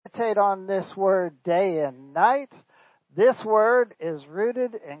meditate on this word day and night. This word is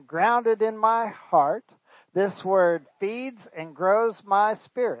rooted and grounded in my heart. This word feeds and grows my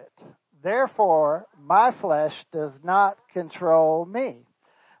spirit. Therefore, my flesh does not control me.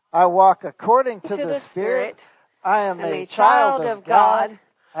 I walk according to the Spirit. I am a child of God.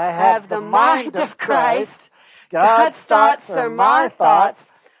 I have the mind of Christ. God's thoughts are my thoughts.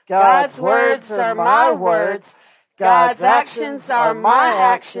 God's words are my words. God's actions are my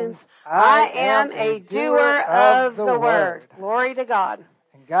actions. I am a doer of the word. Glory to God.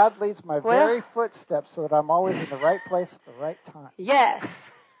 And God leads my very footsteps so that I'm always in the right place at the right time. Yes.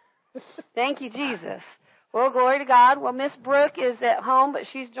 Thank you, Jesus. Well, glory to God. Well, Miss Brooke is at home, but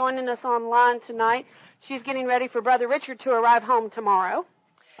she's joining us online tonight. She's getting ready for Brother Richard to arrive home tomorrow.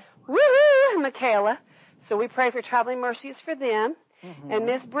 Woo-hoo, Michaela. So we pray for traveling mercies for them. Mm-hmm. And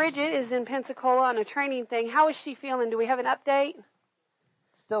Miss Bridget is in Pensacola on a training thing. How is she feeling? Do we have an update?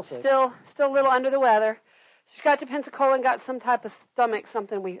 Still sick. Still a little under the weather. She got to Pensacola and got some type of stomach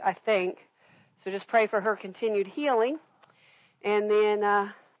something, I think. So just pray for her continued healing. And then,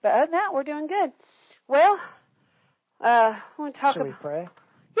 but other than that, we're doing good. Well, I want to talk about... Should we pray?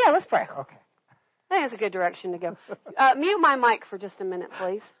 Yeah, let's pray. Okay. I think that's a good direction to go. Mute my mic for just a minute,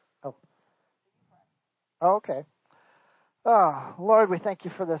 please. Oh, okay. Oh, Lord, we thank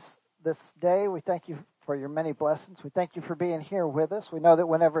you for this day. We thank you for your many blessings. We thank you for being here with us. We know that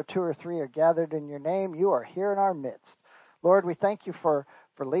whenever 2 or 3 are gathered in your name, you are here in our midst. Lord, we thank you for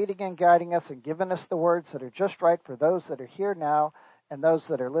leading and guiding us and giving us the words that are just right for those that are here now and those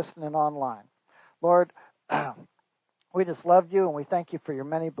that are listening online. Lord, we just love you and we thank you for your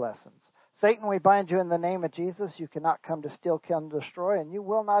many blessings. Satan, we bind you in the name of Jesus. You cannot come to steal, kill, and destroy, and you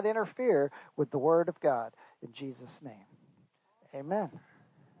will not interfere with the word of God. In Jesus' name, amen.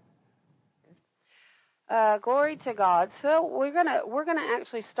 Glory to God. So we're gonna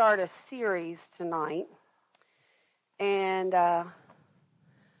actually start a series tonight, and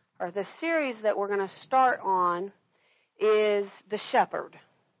or the series that we're going to start on is the shepherd.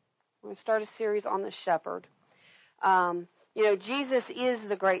 We're going to start a series on the shepherd. Jesus is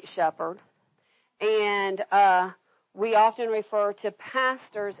the great shepherd, and we often refer to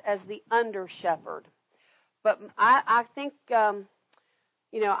pastors as the under shepherd. But I think,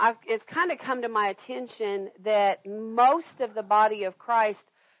 it's kind of come to my attention that most of the body of Christ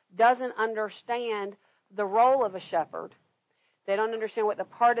doesn't understand the role of a shepherd. They don't understand what the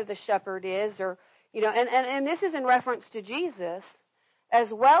part of the shepherd is, and this is in reference to Jesus as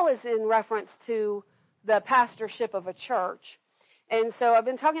well as in reference to the pastorship of a church. And so I've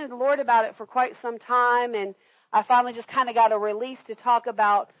been talking to the Lord about it for quite some time, and I finally just kind of got a release to talk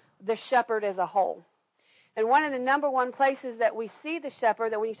about the shepherd as a whole. And one of the number one places that we see the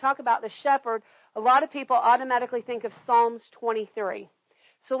shepherd, that when you talk about the shepherd, a lot of people automatically think of Psalms 23.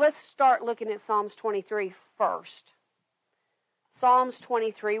 So let's start looking at Psalms 23 first. Psalms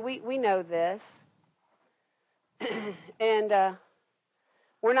 23, we know this. And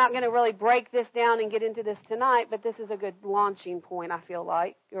we're not going to really break this down and get into this tonight, but this is a good launching point, I feel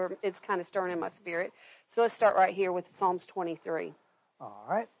like. Or it's kind of stirring in my spirit. So let's start right here with Psalms 23. All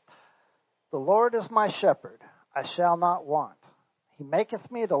right. The Lord is my shepherd, I shall not want. He maketh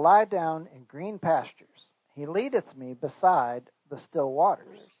me to lie down in green pastures. He leadeth me beside the still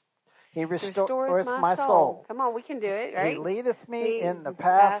waters. He restoreth my soul. Come on, we can do it, right? He leadeth me in the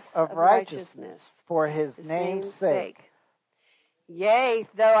path of righteousness for his name's sake. Yea,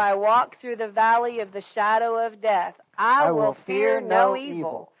 though I walk through the valley of the shadow of death, I will fear no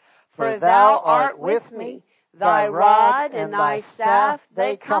evil. For thou art with me. Thy rod and thy staff,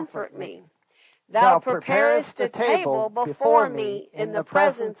 they comfort me. Thou preparest a table before me in the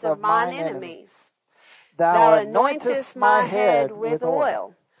presence of mine enemies. Thou anointest my head with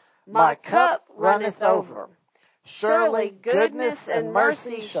oil. My cup runneth over. Surely goodness and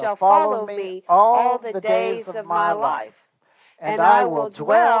mercy shall follow me all the days of my life. And I will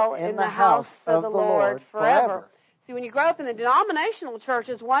dwell in the house of the Lord forever. See, when you grow up in the denominational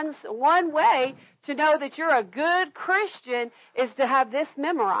churches, one way to know that you're a good Christian is to have this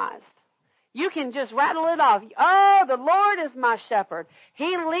memorized. You can just rattle it off. Oh, the Lord is my shepherd.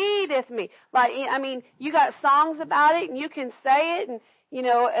 He leadeth me. You got songs about it, and you can say it,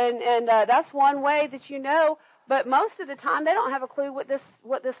 and that's one way that you know. But most of the time, they don't have a clue what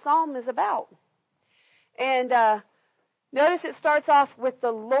this psalm is about. And notice it starts off with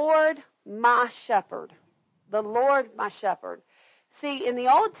the Lord my shepherd. The Lord my shepherd. See, in the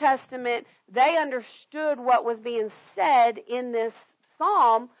Old Testament, they understood what was being said in this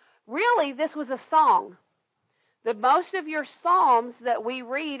psalm. Really, this was a song. That most of your psalms that we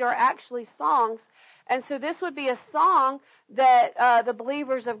read are actually songs. And so this would be a song that the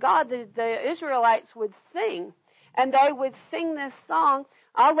believers of God, the Israelites, would sing. And they would sing this song.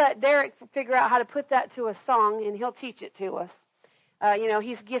 I'll let Derek figure out how to put that to a song, and he'll teach it to us.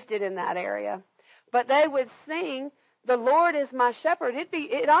 He's gifted in that area. But they would sing, "The Lord is my shepherd."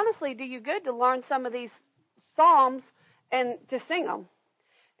 It honestly do you good to learn some of these psalms and to sing them.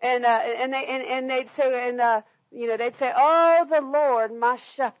 And they'd say, "Oh, the Lord, my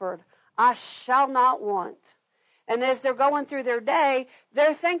shepherd, I shall not want." And as they're going through their day,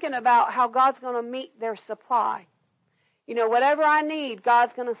 they're thinking about how God's going to meet their supply. Whatever I need,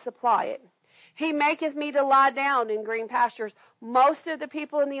 God's going to supply it. He maketh me to lie down in green pastures. Most of the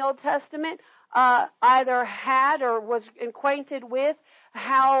people in the Old Testament either had or was acquainted with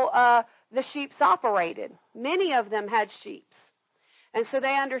how the sheep operated. Many of them had sheep. And so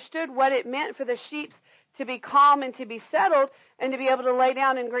they understood what it meant for the sheep to be calm and to be settled and to be able to lay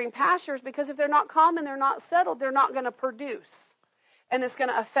down in green pastures, because if they're not calm and they're not settled, they're not going to produce. And it's going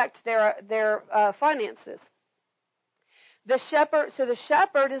to affect their finances. The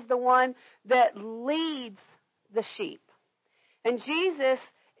shepherd is the one that leads the sheep. And Jesus,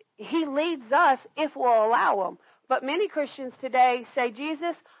 he leads us if we'll allow him. But many Christians today say,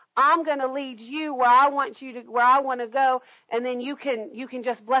 "Jesus, I'm going to lead you where I want to go, and then you can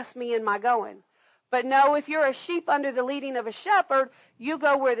just bless me in my going." But no, if you're a sheep under the leading of a shepherd, you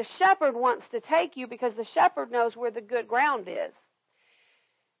go where the shepherd wants to take you, because the shepherd knows where the good ground is.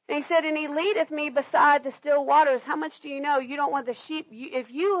 And he said, "And he leadeth me beside the still waters." How much do you know you don't want the sheep? If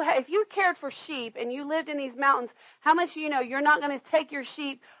you cared for sheep and you lived in these mountains, how much do you know you're not going to take your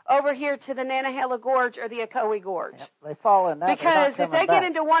sheep over here to the Nantahala Gorge or the Ocoee Gorge? Yep, they fall in that. Because if they get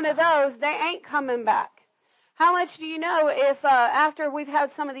into one of those, they ain't coming back. How much do you know if after we've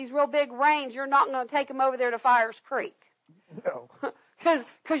had some of these real big rains, you're not going to take them over there to Fires Creek? No.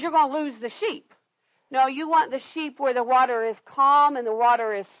 Because you're going to lose the sheep. No, you want the sheep where the water is calm and the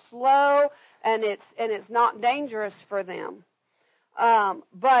water is slow and it's not dangerous for them.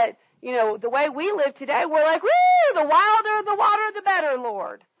 But the way we live today, we're like, "Woo! The wilder the water, the better,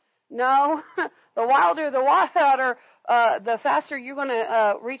 Lord." No, the wilder the water, the faster you're going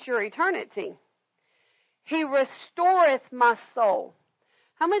to reach your eternity. He restoreth my soul.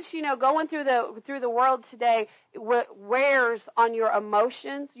 How much going through the world today wears on your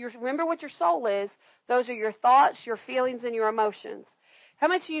emotions? Remember what your soul is. Those are your thoughts, your feelings, and your emotions. How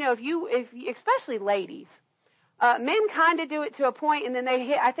much if especially ladies, men kind of do it to a point, and then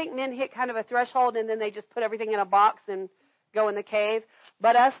I think men hit kind of a threshold, and then they just put everything in a box and go in the cave.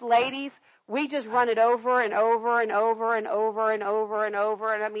 But us ladies, we just run it over and over and over and over and over and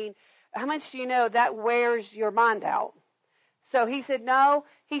over. And I mean, how much do you know that wears your mind out? So he said, no.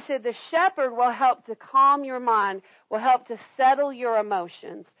 He said the shepherd will help to calm your mind, will help to settle your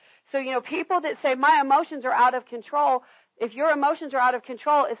emotions. So, people that say, "My emotions are out of control," if your emotions are out of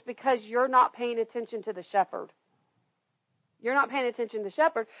control, it's because you're not paying attention to the shepherd. You're not paying attention to the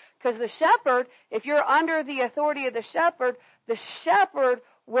shepherd, because the shepherd, if you're under the authority of the shepherd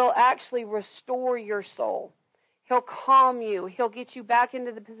will actually restore your soul. He'll calm you. He'll get you back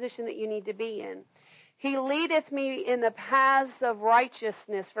into the position that you need to be in. He leadeth me in the paths of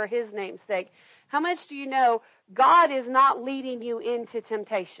righteousness for his name's sake. How much do you know God is not leading you into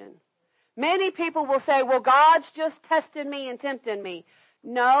temptation? Many people will say, "Well, God's just testing me and tempting me."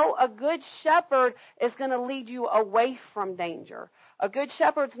 No, a good shepherd is going to lead you away from danger. A good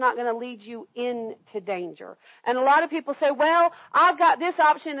shepherd's not going to lead you into danger. And a lot of people say, "Well, I've got this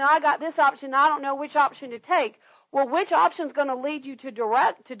option and I got this option, and I don't know which option to take." Well, which option is going to lead you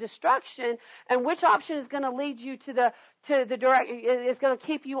to destruction, and which option is going to lead you to the direct? Is going to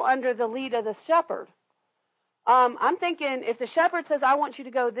keep you under the lead of the shepherd? I'm thinking if the shepherd says, "I want you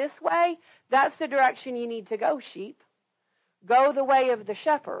to go this way," that's the direction you need to go, sheep. Go the way of the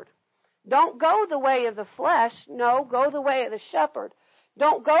shepherd. Don't go the way of the flesh. No, go the way of the shepherd.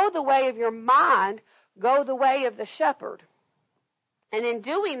 Don't go the way of your mind. Go the way of the shepherd. And in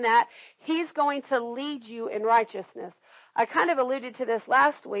doing that, he's going to lead you in righteousness. I kind of alluded to this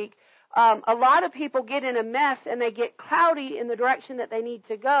last week. A lot of people get in a mess and they get cloudy in the direction that they need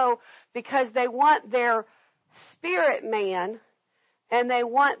to go because they want their spirit man and they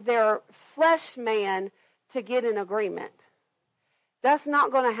want their flesh man to get in agreement. That's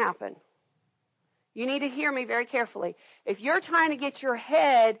not going to happen. You need to hear me very carefully. If you're trying to get your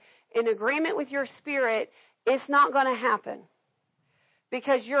head in agreement with your spirit, it's not going to happen.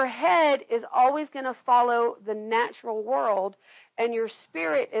 Because your head is always going to follow the natural world, and your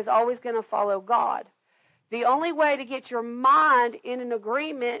spirit is always going to follow God. The only way to get your mind in an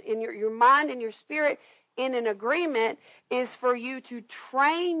agreement, in your mind and your spirit, in an agreement is for you to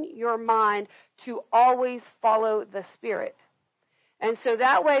train your mind to always follow the Spirit. And so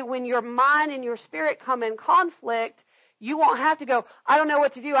that way, when your mind and your spirit come in conflict, you won't have to go, I don't know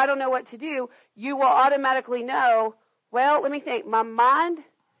what to do, I don't know what to do. You will automatically know, well, let me think. My mind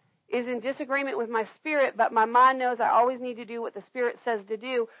is in disagreement with my spirit, but my mind knows I always need to do what the Spirit says to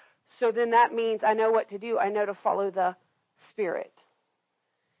do. So then that means I know what to do. I know to follow the Spirit.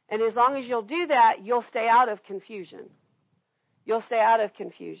 And as long as you'll do that, you'll stay out of confusion. You'll stay out of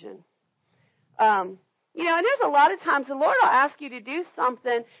confusion. You know, and there's a lot of times the Lord will ask you to do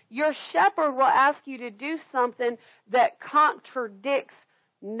something. Your shepherd will ask you to do something that contradicts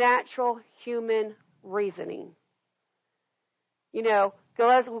natural human reasoning. You know,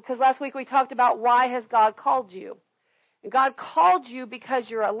 because last week we talked about why has God called you. And God called you because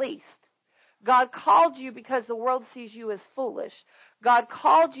you're a least. God called you because the world sees you as foolish. God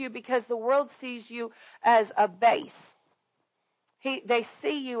called you because the world sees you as a base. They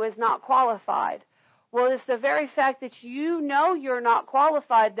see you as not qualified. Well, it's the very fact that you know you're not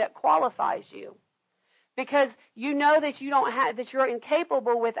qualified that qualifies you. Because you know that that you're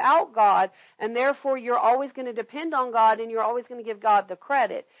incapable without God, and therefore you're always going to depend on God, and you're always going to give God the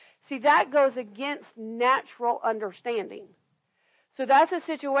credit. See, that goes against natural understanding. So that's a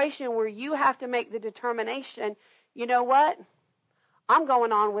situation where you have to make the determination, you know what? I'm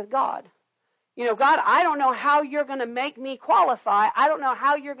going on with God. You know, God, I don't know how you're going to make me qualify. I don't know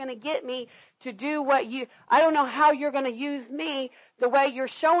how you're going to get me to do I don't know how you're going to use me the way you're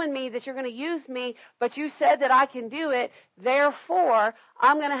showing me that you're going to use me, but you said that I can do it. Therefore,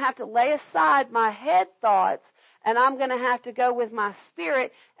 I'm going to have to lay aside my head thoughts, and I'm going to have to go with my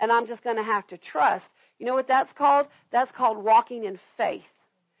spirit, and I'm just going to have to trust. You know what that's called? That's called walking in faith.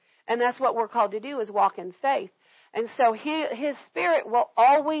 And that's what we're called to do, is walk in faith. And so his Spirit will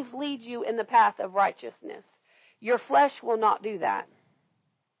always lead you in the path of righteousness. Your flesh will not do that.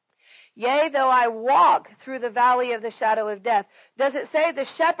 Yea, though I walk through the valley of the shadow of death. Does it say the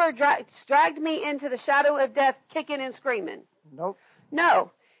shepherd dragged me into the shadow of death, kicking and screaming? Nope.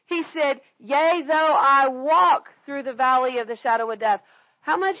 No. He said, yea, though I walk through the valley of the shadow of death.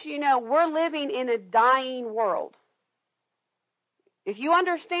 How much do you know we're living in a dying world? If you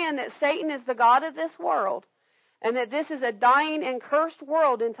understand that Satan is the god of this world, and that this is a dying and cursed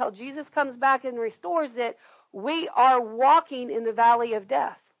world until Jesus comes back and restores it, we are walking in the valley of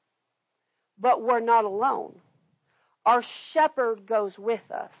death. But we're not alone. Our shepherd goes with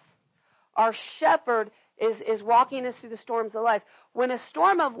us. Our shepherd is walking us through the storms of life. When a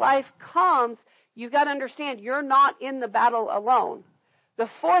storm of life comes, you've got to understand you're not in the battle alone. The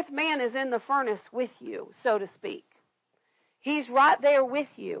fourth man is in the furnace with you, so to speak. He's right there with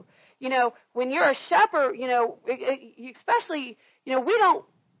you. You know, when you're a shepherd, you know, especially, you know, we don't,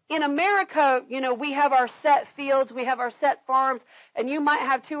 in America, you know, we have our set fields, we have our set farms, and you might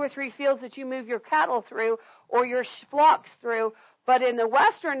have 2 or 3 fields that you move your cattle through or your flocks through. But in the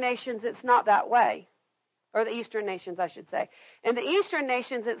Western nations, it's not that way. Or the Eastern nations, I should say. In the Eastern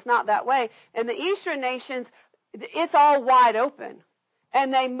nations, it's not that way. In the Eastern nations, it's all wide open.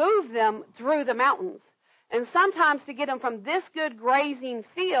 And they move them through the mountains. And sometimes to get them from this good grazing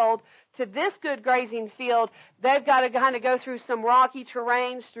field to this good grazing field, they've got to kind of go through some rocky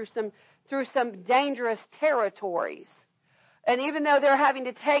terrains, through some dangerous territories. And even though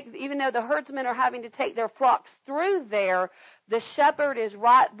the herdsmen are having to take their flocks through there, the shepherd is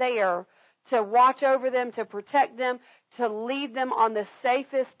right there to watch over them, to protect them, to lead them on the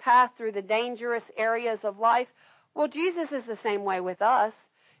safest path through the dangerous areas of life. Well, Jesus is the same way with us.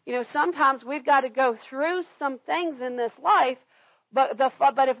 You know, sometimes we've got to go through some things in this life, but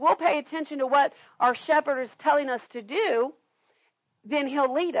if we'll pay attention to what our shepherd is telling us to do, then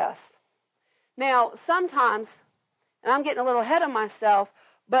he'll lead us. Now, sometimes, and I'm getting a little ahead of myself,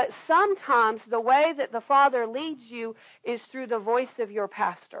 but sometimes the way that the Father leads you is through the voice of your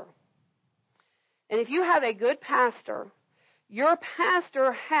pastor. And if you have a good pastor, your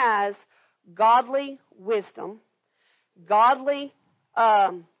pastor has godly wisdom, godly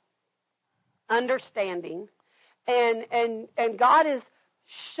understanding, and God is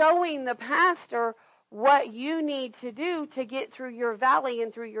showing the pastor what you need to do to get through your valley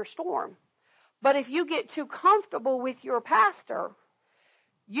and through your storm. But if you get too comfortable with your pastor,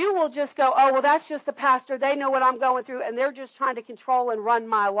 you will just go, oh, well, that's just the pastor. They know what I'm going through, and they're just trying to control and run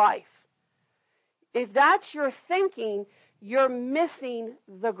my life. If that's your thinking, you're missing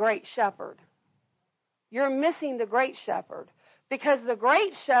the great shepherd. You're missing the great shepherd. Because the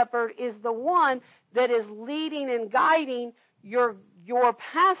great shepherd is the one that is leading and guiding your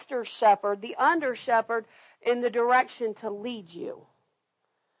pastor shepherd, the under shepherd, in the direction to lead you.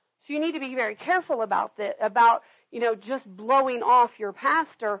 So you need to be very careful about that, about, just blowing off your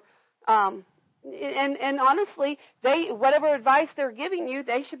pastor. And honestly, whatever advice they're giving you,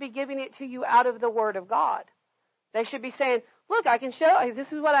 they should be giving it to you out of the Word of God. They should be saying, look, I can show,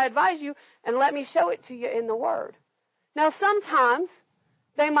 this is what I advise you, and let me show it to you in the Word. Now, sometimes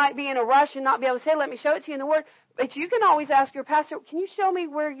they might be in a rush and not be able to say, let me show it to you in the Word, but you can always ask your pastor, can you show me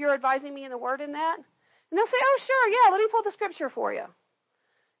where you're advising me in the Word in that? And they'll say, oh, sure, yeah, let me pull the Scripture for you.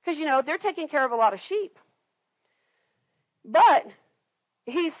 Because, they're taking care of a lot of sheep. But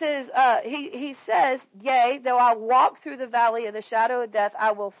he says, yea, though I walk through the valley of the shadow of death,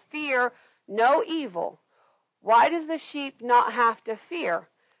 I will fear no evil. Why does the sheep not have to fear?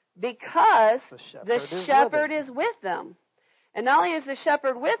 Because the shepherd is with them. And not only is the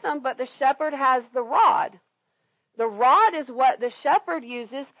shepherd with them, but the shepherd has the rod. The rod is what the shepherd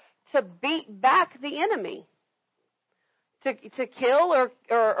uses to beat back the enemy, to kill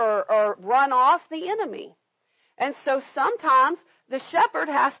or run off the enemy. And so sometimes the shepherd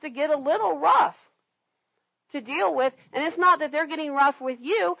has to get a little rough to deal with. And it's not that they're getting rough with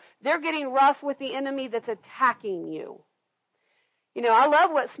you. They're getting rough with the enemy that's attacking you. I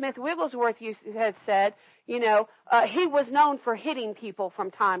love what Smith Wigglesworth had said. He was known for hitting people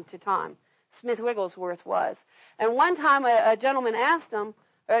from time to time. Smith Wigglesworth was. And one time a gentleman asked him,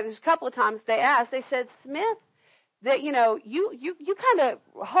 there's a couple of times they said, Smith, that, you kind of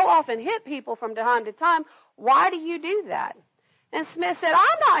hoe off and hit people from time to time. Why do you do that? And Smith said,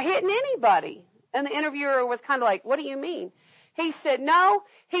 I'm not hitting anybody. And the interviewer was kind of like, what do you mean? He said, no.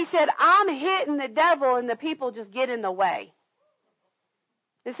 He said, I'm hitting the devil and the people just get in the way.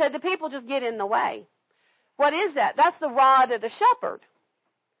 He said, the people just get in the way. What is that? That's the rod of the shepherd.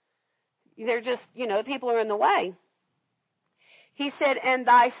 They're just, the people are in the way. He said, and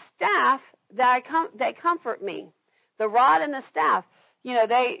thy staff, they comfort me. The rod and the staff.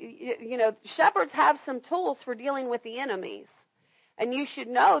 Shepherds have some tools for dealing with the enemies. And you should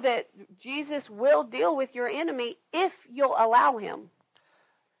know that Jesus will deal with your enemy if you'll allow him.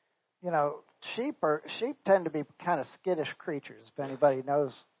 Sheep tend to be kind of skittish creatures. If anybody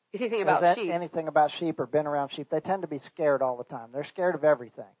knows anything about sheep or been around sheep, they tend to be scared all the time. They're scared of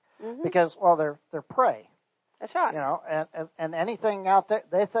everything because, they're prey. That's right. And anything out there,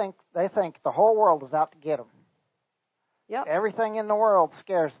 they think the whole world is out to get them. Yep. Everything in the world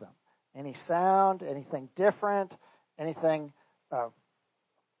scares them. Any sound, anything different, anything out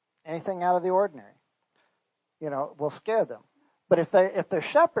of the ordinary, will scare them. But if there's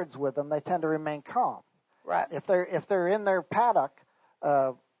shepherds with them, they tend to remain calm. Right. If they're in their paddock,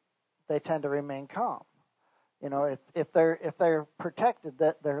 they tend to remain calm. If they're protected,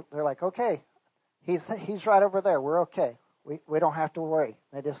 that they're like, okay, he's right over there. We're okay. We don't have to worry.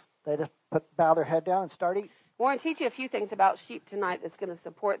 They just bow their head down and start eating. We're going to teach you a few things about sheep tonight that's going to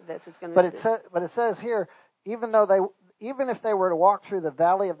support this. But it says here, even if they were to walk through the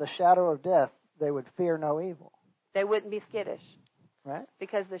valley of the shadow of death, they would fear no evil. They wouldn't be skittish. Right.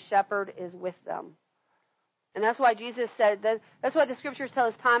 Because the shepherd is with them. And that's why Jesus said, that's why the scriptures tell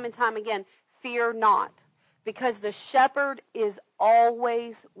us time and time again, fear not. Because the shepherd is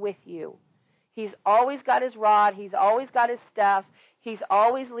always with you. He's always got his rod. He's always got his staff. He's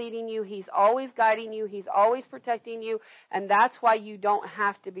always leading you. He's always guiding you. He's always protecting you. And that's why you don't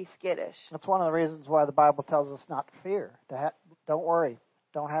have to be skittish. That's one of the reasons why the Bible tells us not to fear. Don't worry.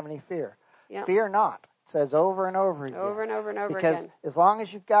 Don't have any fear. Yep. Fear not. It says over and over again. Over and over and over again. Because as long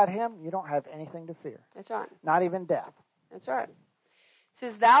as you've got him, you don't have anything to fear. That's right. Not even death. That's right. It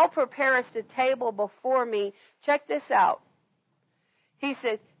says, thou preparest a table before me. Check this out. He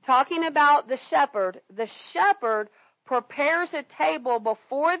said, talking about the shepherd prepares a table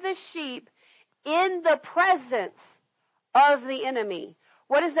before the sheep in the presence of the enemy.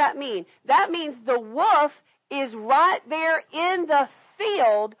 What does that mean? That means the wolf is right there in the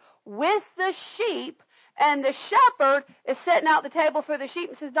field with the sheep, and the shepherd is setting out the table for the sheep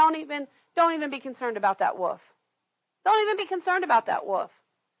and says, don't even be concerned about that wolf. Don't even be concerned about that wolf.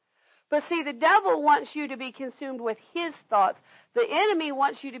 But see, the devil wants you to be consumed with his thoughts. The enemy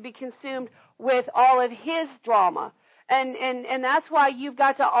wants you to be consumed with all of his drama. And that's why you've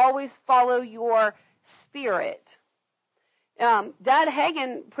got to always follow your spirit. Dad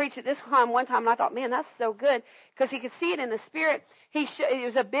Hagin preached at this time one time, and I thought, man, that's so good, because he could see it in the spirit. It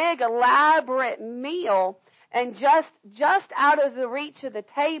was a big, elaborate meal, and just out of the reach of the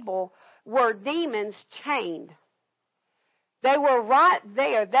table were demons chained. They were right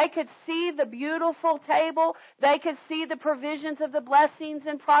there. They could see the beautiful table. They could see the provisions of the blessings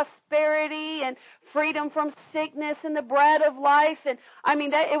and prosperity and freedom from sickness and the bread of life. And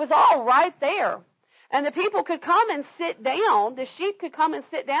it was all right there. And the people could come and sit down. The sheep could come and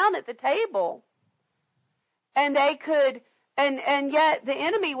sit down at the table. And they could, and yet the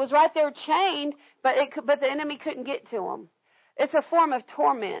enemy was right there chained, but the enemy couldn't get to them. It's a form of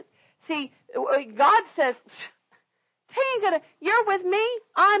torment. See, God says, you're with me.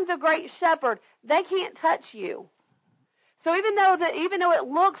 I'm the great shepherd. They can't touch you. So even though it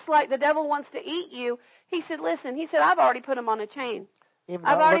looks like the devil wants to eat you, he said, listen, he said, I've already put him on a chain.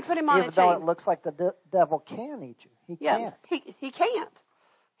 I've already put him on a chain. Even though it looks like the devil can eat you, he can't. He can't.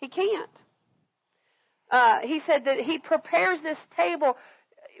 He can't. He said that he prepares this table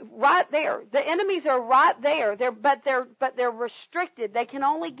right there. The enemies are right there. But they're restricted. They can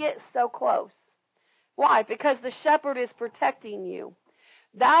only get so close. Why? Because the shepherd is protecting you.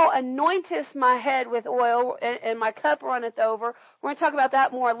 Thou anointest my head with oil, and my cup runneth over. We're going to talk about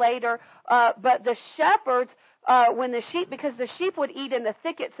that more later. But the shepherds, because the sheep would eat in the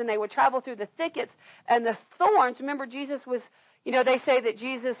thickets, and they would travel through the thickets, and the thorns. Remember, Jesus was, they say that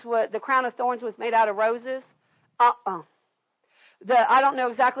the crown of thorns was made out of roses. I don't know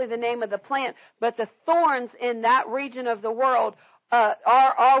exactly the name of the plant, but the thorns in that region of the world,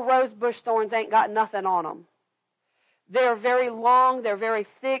 our rose bush thorns ain't got nothing on them. They're very long, they're very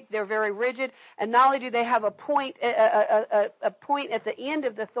thick, they're very rigid, and not only do they have a point at the end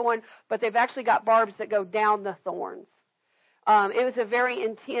of the thorn, but they've actually got barbs that go down the thorns. It was a very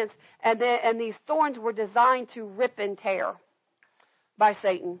intense, and these thorns were designed to rip and tear by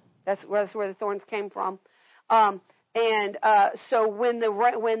Satan. That's where the thorns came from. So when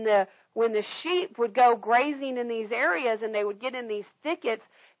the sheep would go grazing in these areas and they would get in these thickets,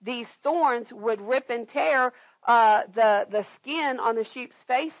 these thorns would rip and tear the skin on the sheep's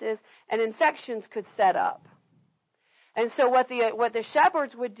faces, and infections could set up. And so what the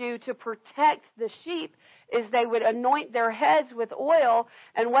shepherds would do to protect the sheep is they would anoint their heads with oil,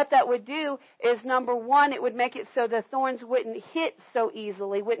 and what that would do is, number one, it would make it so the thorns wouldn't hit so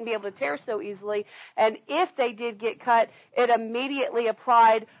easily, wouldn't be able to tear so easily, and if they did get cut, it immediately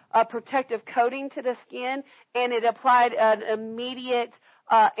applied a protective coating to the skin, and it applied an immediate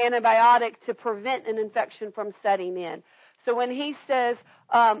antibiotic to prevent an infection from setting in. So when he says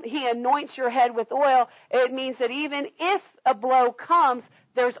he anoints your head with oil, it means that even if a blow comes,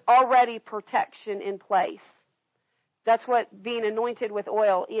 there's already protection in place. That's what being anointed with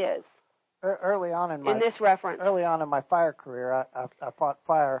oil is. Early on in this reference. Early on in my fire career, I fought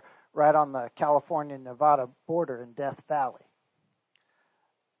fire right on the California-Nevada border in Death Valley.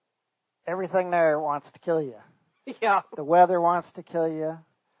 Everything there wants to kill you. Yeah. The weather wants to kill you.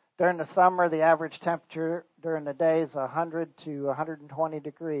 During the summer, the average temperature during the day is 100 to 120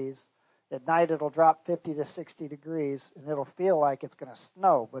 degrees. At night, it'll drop 50 to 60 degrees, and it'll feel like it's going to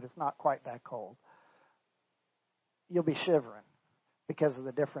snow, but it's not quite that cold. You'll be shivering because of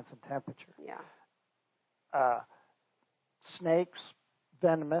the difference in temperature. Yeah. Snakes,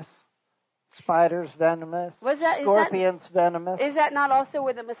 venomous. Spiders, venomous. Scorpions, venomous. Is that not also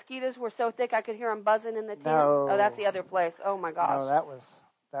where the mosquitoes were so thick I could hear them buzzing in the tent? No. Oh, that's the other place. Oh, my gosh. No,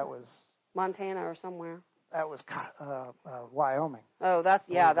 that was Montana or somewhere. That was Wyoming. Oh, that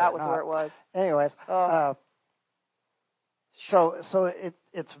was where it was. Anyways, so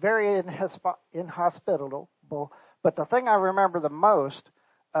it's very inhospitable. But the thing I remember the most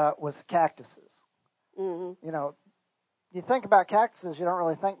was cactuses. Mm-hmm. You think about cactuses, you don't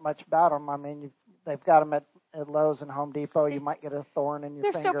really think much about them. I mean, they've got them at Lowe's and Home Depot. You might get a thorn in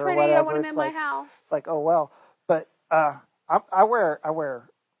your finger so pretty. or whatever. I want them in my house. It's like, oh well. But I wear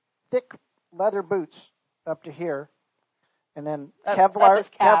thick leather boots up to here, and then Kevlar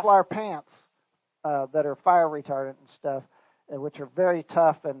pants that are fire retardant and stuff, which are very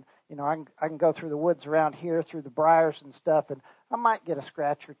tough. And I can go through the woods around here, through the briars and stuff, and I might get a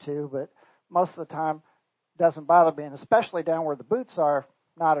scratch or two, but most of the time it doesn't bother me, and especially down where the boots are,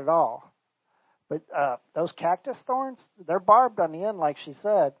 not at all. But those cactus thorns, they're barbed on the end, like she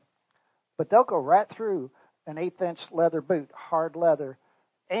said, but they'll go right through an 1/8-inch leather boot, hard leather,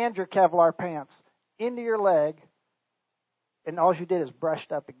 and your Kevlar pants into your leg, and all you did is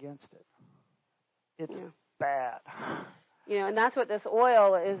brushed up against it. It's bad. And that's what this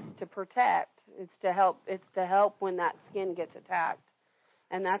oil is to protect. It's to help when that skin gets attacked.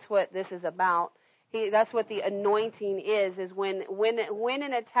 And that's what this is about. That's what the anointing is when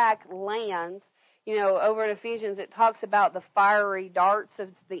an attack lands, over in Ephesians it talks about the fiery darts of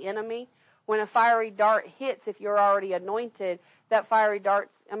the enemy. When a fiery dart hits, if you're already anointed, that fiery dart,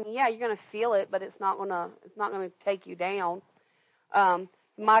 you're going to feel it, but it's not going to take you down.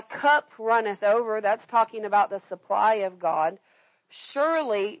 My cup runneth over. That's talking about the supply of God.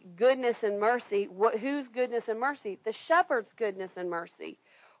 Surely goodness and mercy. Whose goodness and mercy? The shepherd's goodness and mercy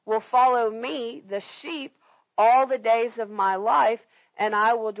will follow me, the sheep, all the days of my life, and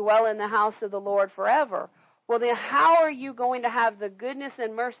I will dwell in the house of the Lord forever. Well, then how are you going to have the goodness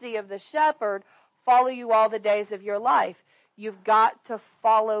and mercy of the shepherd follow you all the days of your life? You've got to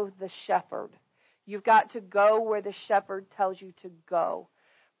follow the shepherd. You've got to go where the shepherd tells you to go.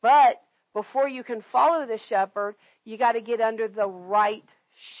 But before you can follow the shepherd, you got to get under the right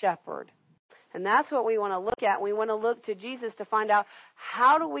shepherd. And that's what we want to look at. We want to look to Jesus to find out,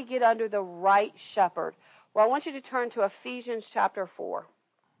 how do we get under the right shepherd? Well, I want you to turn to Ephesians chapter 4.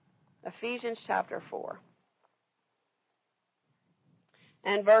 Ephesians chapter 4.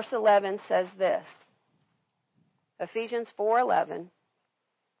 And verse 11 says this. Ephesians 4:11.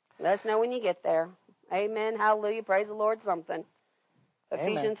 Let us know when you get there. Amen. Hallelujah. Praise the Lord. Something. Amen.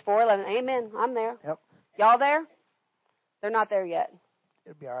 Ephesians 4:11. Amen. I'm there. Yep. Y'all there? They're not there yet.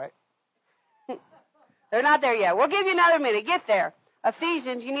 It'll be all right. They're not there yet. We'll give you another minute. Get there.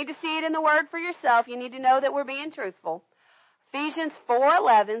 Ephesians, you need to see it in the Word for yourself. You need to know that we're being truthful. Ephesians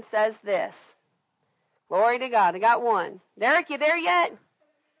 4:11 says this. Glory to God. I got one. Derek, you there yet?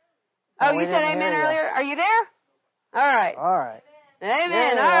 Oh, you said amen earlier. Are you there? All right. All right. Amen.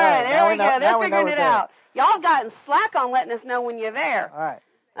 Yeah, all right. There we go. They're figuring it out. Y'all have gotten slack on letting us know when you're there. All right.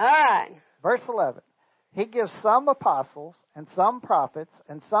 All right. Verse 11. He gives some apostles and some prophets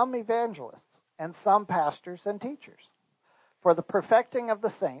and some evangelists and some pastors and teachers for the perfecting of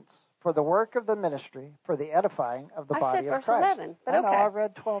the saints, for the work of the ministry, for the edifying of the body of Christ. I said verse 11, but okay. I know, I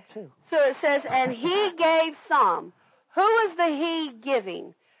read 12 too. So it says, and he gave some. Who is the he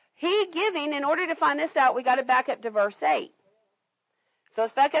giving? He giving, in order to find this out, we got to back up to verse 8. So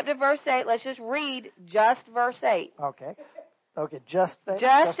let's back up to verse 8. Let's just read just verse 8. Okay. Just 8.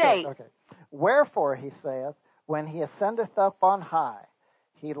 Just 8. Okay. Wherefore, he saith, when he ascendeth up on high,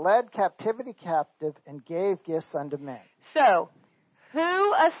 he led captivity captive and gave gifts unto men. So,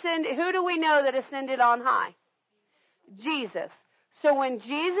 who do we know that ascended on high? Jesus. So when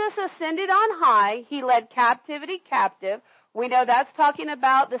Jesus ascended on high, he led captivity captive. We know that's talking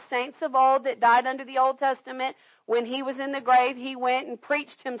about the saints of old that died under the Old Testament. When he was in the grave, he went and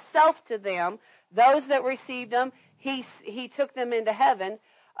preached himself to them. Those that received him, he took them into heaven.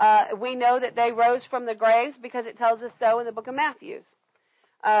 We know that they rose from the graves because it tells us so in the book of Matthew.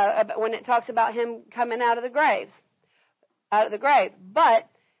 When it talks about him coming out of the grave. But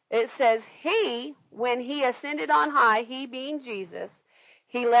it says he, when he ascended on high, he being Jesus,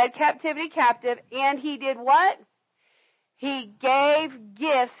 he led captivity captive, and he did what? He gave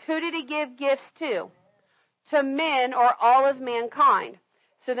gifts. Who did he give gifts to? To men, or all of mankind.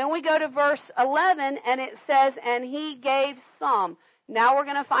 So then we go to verse 11, and it says, and he gave some. Now we're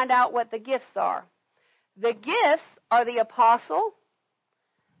going to find out what the gifts are. The gifts are the apostle.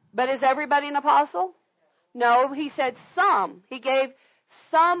 But is everybody an apostle? No, he said some. He gave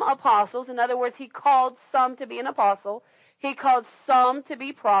some apostles. In other words, he called some to be an apostle. He called some to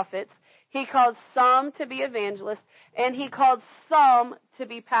be prophets. He called some to be evangelists. And he called some to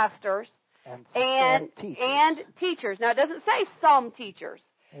be pastors and teachers. Now, it doesn't say some teachers.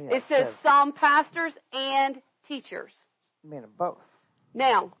 Yeah, it says some pastors and teachers. Meaning both.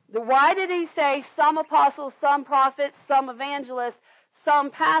 Now, why did he say some apostles, some prophets, some evangelists,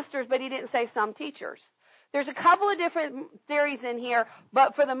 some pastors, but he didn't say some teachers? There's a couple of different theories in here,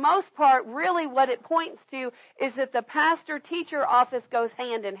 but for the most part, really what it points to is that the pastor-teacher office goes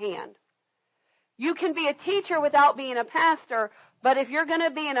hand in hand. You can be a teacher without being a pastor, but if you're going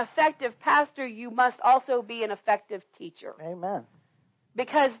to be an effective pastor, you must also be an effective teacher. Amen.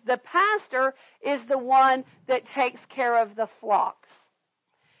 Because the pastor is the one that takes care of the flocks.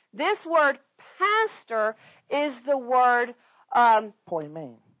 This word pastor is the word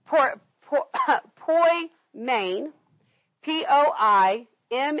poimen. Poimane, Poimane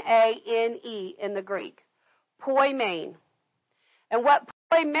in the Greek. Poimane. And what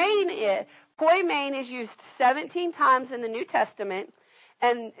poimane is used 17 times in the New Testament,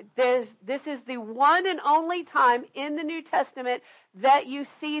 and this is the one and only time in the New Testament that you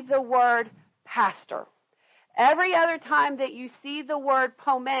see the word pastor. Every other time that you see the word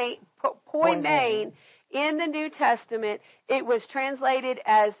poimane in the New Testament, it was translated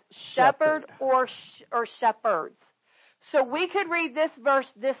as shepherd or shepherds. So we could read this verse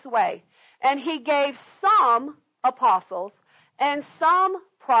this way. And he gave some apostles and some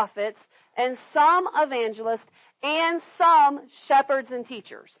prophets and some evangelists and some shepherds and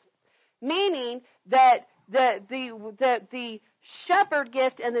teachers. Meaning that the shepherd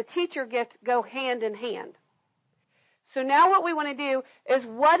gift and the teacher gift go hand in hand. So now what we want to do is,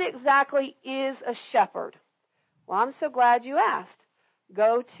 what exactly is a shepherd? Well, I'm so glad you asked.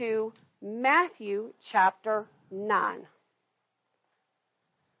 Go to Matthew chapter 9.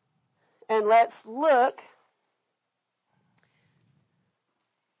 And let's look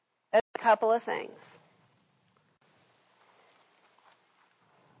at a couple of things.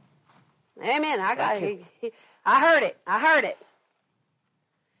 Amen. I heard it.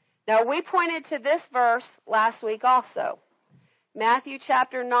 Now, we pointed to this verse last week also. Matthew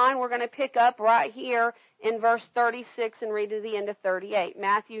chapter 9, we're going to pick up right here in verse 36 and read to the end of 38.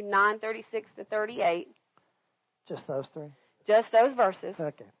 Matthew 9, 36 to 38. Just those three? Just those verses.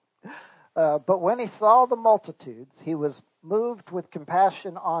 Okay. But when he saw the multitudes, he was moved with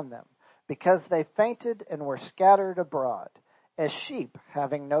compassion on them, because they fainted and were scattered abroad, as sheep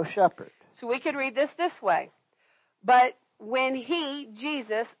having no shepherd. So we could read this way. But when he,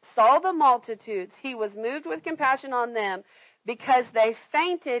 Jesus, saw the multitudes, he was moved with compassion on them, because they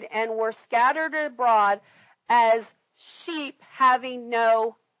fainted and were scattered abroad as sheep having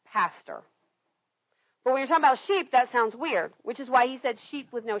no pastor. But when you're talking about sheep, that sounds weird, which is why he said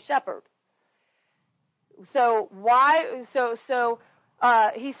sheep with no shepherd. So why? So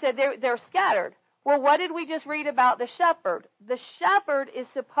he said they're scattered. Well, what did we just read about the shepherd? The shepherd is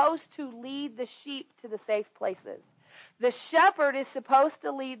supposed to lead the sheep to the safe places. The shepherd is supposed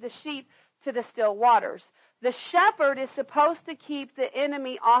to lead the sheep to the still waters. The shepherd is supposed to keep the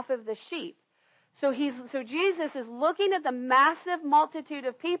enemy off of the sheep. So Jesus is looking at the massive multitude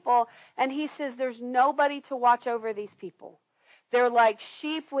of people, and he says there's nobody to watch over these people. They're like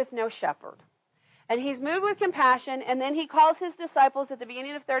sheep with no shepherd. And he's moved with compassion, and then he calls his disciples at the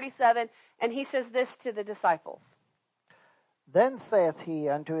beginning of 37, and he says this to the disciples. Then saith he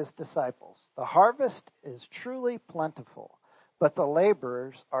unto his disciples, the harvest is truly plentiful, but the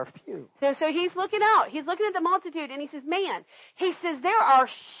laborers are few. So he's looking out. He's looking at the multitude, and he says, he says, there are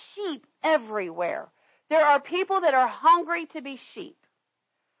sheep everywhere. There are people that are hungry to be sheep.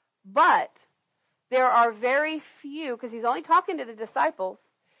 But there are very few, because he's only talking to the disciples.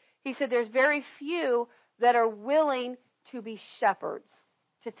 He said there's very few that are willing to be shepherds,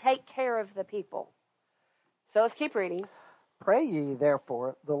 to take care of the people. So let's keep reading. Pray ye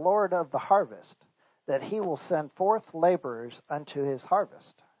therefore the Lord of the harvest, that he will send forth laborers unto his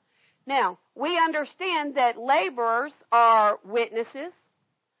harvest. Now, we understand that laborers are witnesses.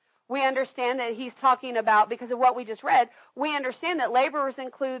 We understand that he's talking about, because of what we just read, we understand that laborers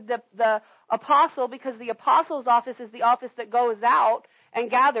include the apostle, because the apostle's office is the office that goes out and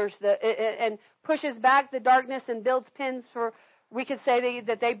gathers and pushes back the darkness and builds pens for, we could say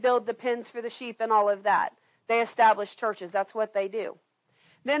that they build the pens for the sheep and all of that. They establish churches. That's what they do.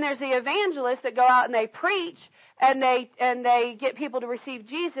 Then there's the evangelists that go out and they preach and they get people to receive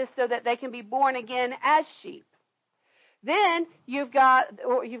Jesus so that they can be born again as sheep. Then you've got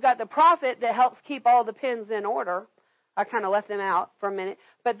the prophet that helps keep all the pens in order. I kind of left them out for a minute.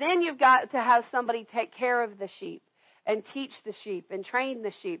 But then you've got to have somebody take care of the sheep and teach the sheep and train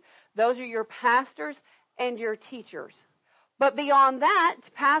the sheep. Those are your pastors and your teachers. But beyond that,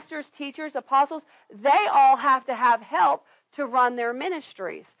 pastors, teachers, apostles, they all have to have help to run their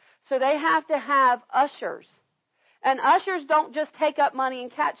ministries. So they have to have ushers. And ushers don't just take up money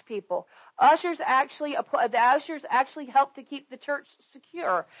and catch people. The ushers actually help to keep the church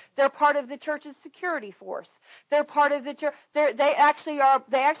secure. They're part of the church's security force. They're part of the church. They actually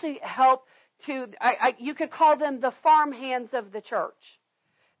help to. You could call them the farm hands of the church.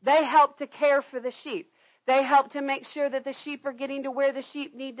 They help to care for the sheep. They help to make sure that the sheep are getting to where the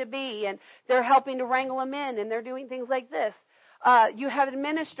sheep need to be, and they're helping to wrangle them in, and they're doing things like this. You have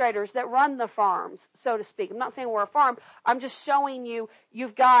administrators that run the farms, so to speak. I'm not saying we're a farm. I'm just showing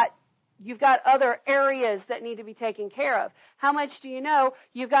you've got other areas that need to be taken care of. How much do you know?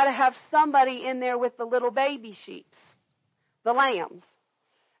 You've got to have somebody in there with the little baby sheep, the lambs.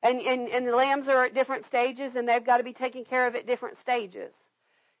 And the lambs are at different stages, and they've got to be taken care of at different stages.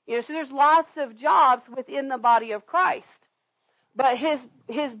 So there's lots of jobs within the body of Christ. But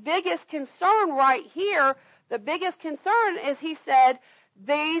his biggest concern right here, the biggest concern is he said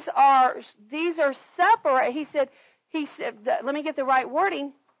these are separate. He said, let me get the right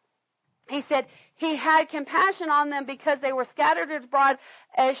wording. He said he had compassion on them because they were scattered abroad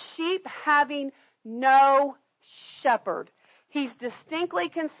as sheep having no shepherd. He's distinctly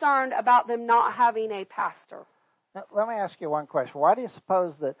concerned about them not having a pastor. Now, let me ask you one question. Why do you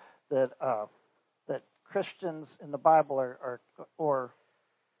suppose that Christians in the Bible or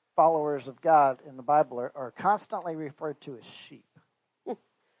followers of God in the Bible are constantly referred to as sheep?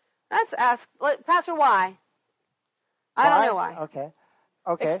 Let's ask, Pastor, why? I don't know why. Okay.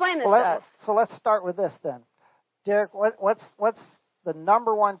 Explain this to us. So let's start with this then. Derek, what's the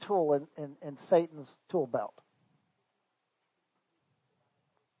number one tool in Satan's tool belt?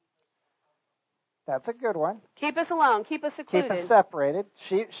 That's a good one. Keep us alone. Keep us secluded. Keep us separated.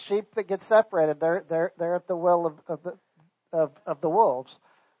 Sheep that get separated, they're at the will of the wolves,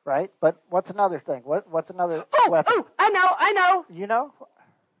 right? But what's another thing? What's another weapon? Oh, I know. You know?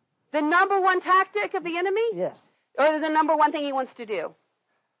 The number one tactic of the enemy? Yes. Or the number one thing he wants to do?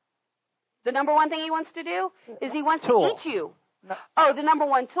 The number one thing he wants to do is he wants to eat you. No. Oh, the number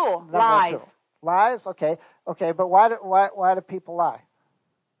one tool. Lies. Lies? Okay. But why do people lie?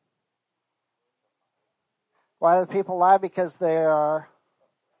 Why do people lie? Because they're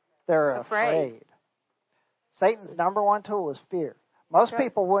afraid. Satan's number one tool is fear. Most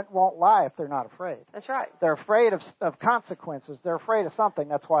people won't lie if they're not afraid. That's right. They're afraid of consequences. They're afraid of something.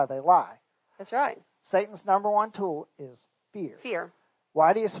 That's why they lie. That's right. Satan's number one tool is fear. Fear.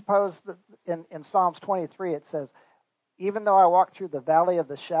 Why do you suppose that in Psalms 23 it says, even though I walk through the valley of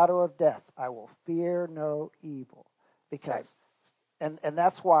the shadow of death, I will fear no evil? Because, and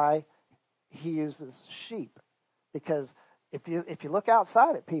that's why he uses sheep. Because if you look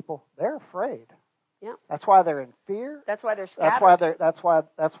outside at people, they're afraid. Yeah. That's why they're in fear. That's why they're scattered. That's why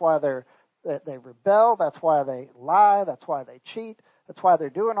they rebel. That's why they lie. That's why they cheat. That's why they're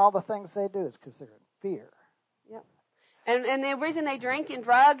doing all the things they do is because they're in fear. Yep. And the reason they drink and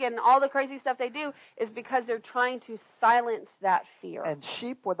drug and all the crazy stuff they do is because they're trying to silence that fear. And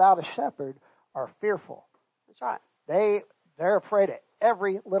sheep without a shepherd are fearful. That's right. They're afraid of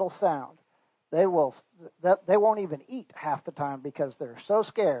every little sound. They won't even eat half the time because they're so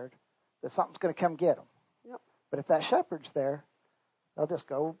scared that something's going to come get them. Yep. But if that shepherd's there, they'll just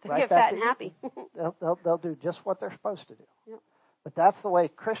go they'll right get back fat and happy. They'll do just what they're supposed to do. Yep. But that's the way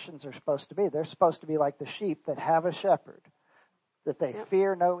Christians are supposed to be. They're supposed to be like the sheep that have a shepherd, that they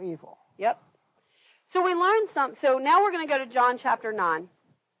fear no evil. Yep. So we learned something. So now we're going to go to John chapter 9.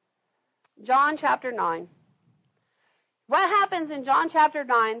 John chapter 9. What happens in John chapter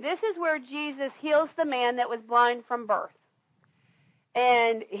 9? This is where Jesus heals the man that was blind from birth.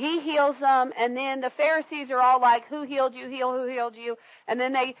 And he heals them, and then the Pharisees are all like, who healed you? Who healed you? And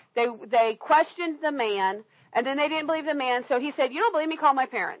then they questioned the man, and then they didn't believe the man. So he said, you don't believe me? Call my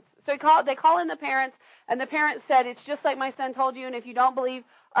parents. So they call in the parents, and the parents said, it's just like my son told you, and if you don't believe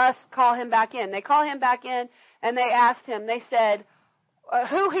us, call him back in. They call him back in, and they asked him, they said,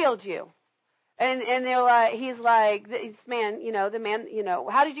 who healed you? And they're like, he's like, this man, the man,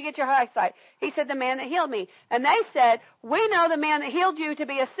 how did you get your eyesight? He said, the man that healed me. And they said, we know the man that healed you to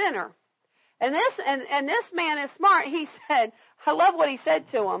be a sinner. And this man is smart. He said, I love what he said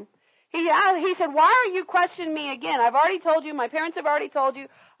to him. He said, why are you questioning me again? I've already told you. My parents have already told you.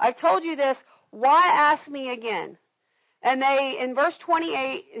 I've told you this. Why ask me again? And in verse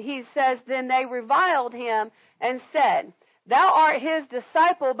 28, he says, then they reviled him and said, thou art his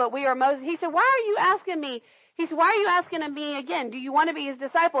disciple, but we are Moses. He said, why are you asking me? He said, why are you asking me again? Do you want to be his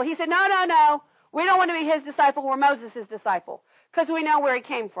disciple? He said, no. We don't want to be his disciple. We're Moses' disciple because we know where he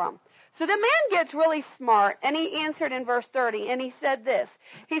came from. So the man gets really smart, and he answered in verse 30, and he said this.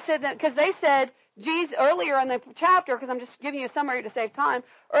 He said that because they said, Jesus, earlier in the chapter, because I'm just giving you a summary to save time,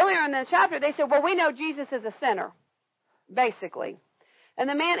 earlier in the chapter, they said, well, we know Jesus is a sinner, basically. And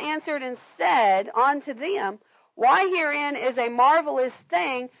the man answered and said unto them, why herein is a marvelous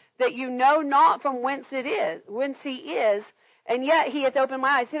thing that you know not from whence he is, and yet he hath opened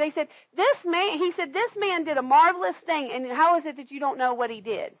my eyes. So they said, this man did a marvelous thing, and how is it that you don't know what he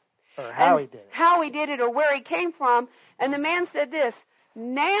did? Or how he did it. How he did it or where he came from. And the man said this,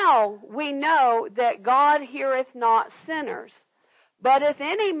 now we know that God heareth not sinners. But if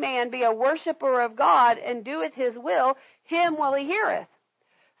any man be a worshiper of God and doeth his will, him will he heareth.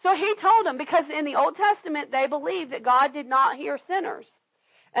 So he told them, because in the Old Testament they believed that God did not hear sinners.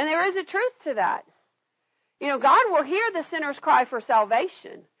 And there is a truth to that. God will hear the sinner's cry for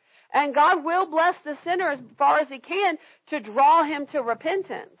salvation. And God will bless the sinner as far as he can to draw him to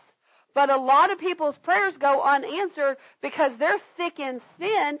repentance. But a lot of people's prayers go unanswered because they're thick in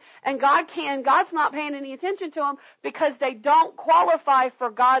sin, and God's not paying any attention to them because they don't qualify for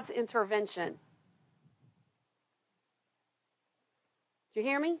God's intervention. Do you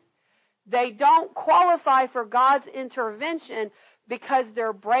hear me? They don't qualify for God's intervention because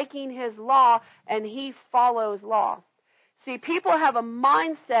they're breaking his law, and he follows law. See, people have a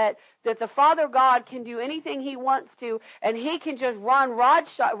mindset that the Father God can do anything he wants to, and he can just run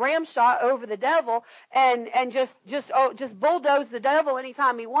ramshot over the devil and just bulldoze the devil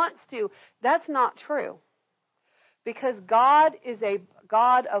anytime he wants to. That's not true. Because God is a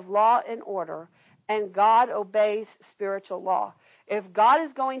God of law and order, and God obeys spiritual law. If God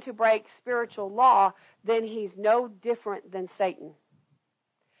is going to break spiritual law, then he's no different than Satan.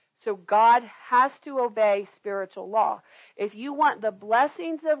 So God has to obey spiritual law. If you want the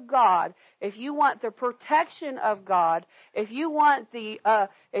blessings of God, if you want the protection of God, if you want the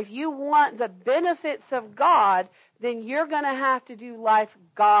benefits of God, then you're going to have to do life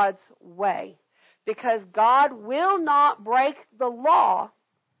God's way. Because God will not break the law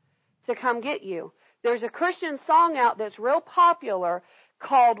to come get you. There's a Christian song out that's real popular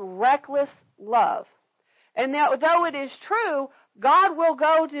called Reckless Love. And now, though it is true, God will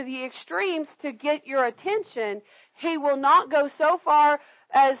go to the extremes to get your attention. He will not go so far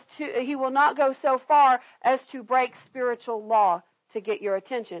as to break spiritual law to get your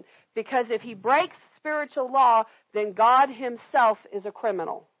attention. Because if he breaks spiritual law, then God himself is a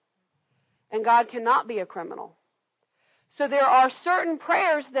criminal. And God cannot be a criminal. So there are certain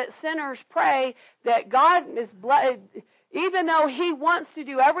prayers that sinners pray that God is, even though he wants to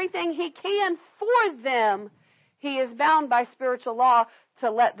do everything he can for them, he is bound by spiritual law to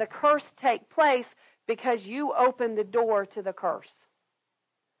let the curse take place because you opened the door to the curse.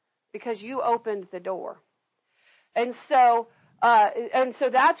 Because you opened the door. And so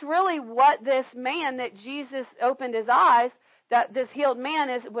that's really what this man that Jesus opened his eyes, that this healed man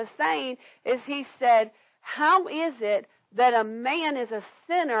was saying, is he said, how is it that a man as a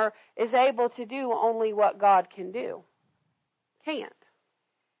sinner is able to do only what God can do? Can't.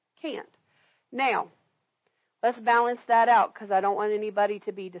 Now, let's balance that out because I don't want anybody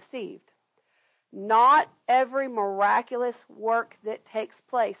to be deceived. Not every miraculous work that takes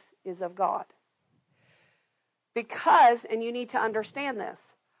place is of God. Because, and you need to understand this,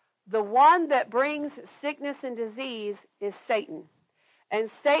 the one that brings sickness and disease is Satan. And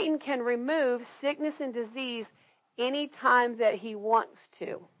Satan can remove sickness and disease any time that he wants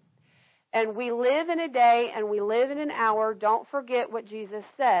to. And we live in a day and we live in an hour, don't forget what Jesus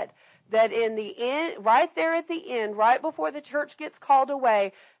said, that in the end, right there at the end, right before the church gets called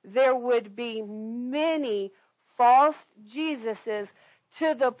away, there would be many false Jesuses,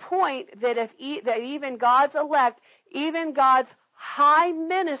 to the point that that even God's elect, even God's high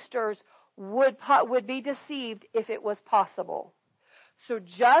ministers would be deceived if it was possible. So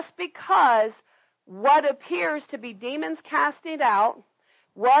just because what appears to be demons casted out,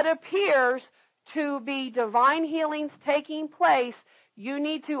 what appears to be divine healings taking place, you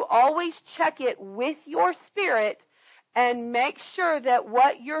need to always check it with your spirit and make sure that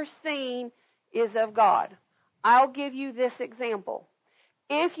what you're seeing is of God. I'll give you this example.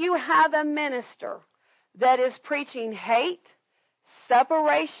 If you have a minister that is preaching hate,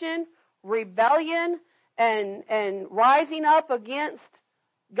 separation, rebellion, and rising up against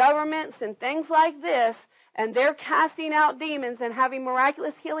governments and things like this, and they're casting out demons and having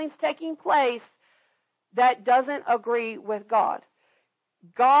miraculous healings taking place, that doesn't agree with God.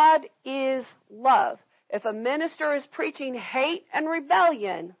 God is love. If a minister is preaching hate and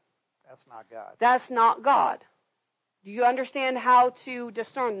rebellion, that's not God. That's not God. Do you understand how to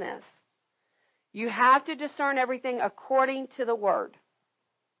discern this? You have to discern everything according to the Word.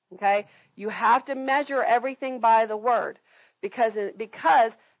 Okay? You have to measure everything by the Word. Because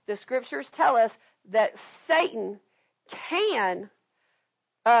the Scriptures tell us that Satan can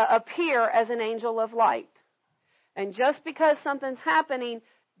appear as an angel of light. And just because something's happening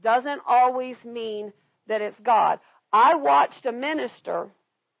doesn't always mean that it's God. I watched a minister.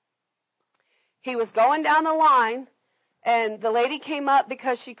 He was going down the line, and the lady came up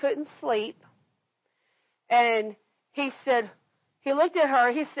because she couldn't sleep. And he looked at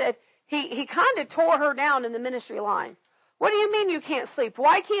her, he said, he kind of tore her down in the ministry line. What do you mean you can't sleep?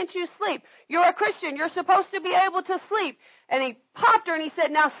 Why can't you sleep? You're a Christian. You're supposed to be able to sleep. And he popped her and he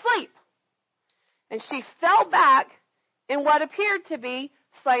said, now sleep. And she fell back in what appeared to be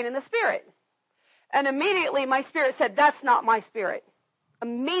slain in the spirit. And immediately my spirit said, that's not my spirit.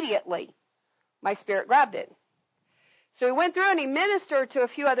 Immediately my spirit grabbed it. So he went through and he ministered to a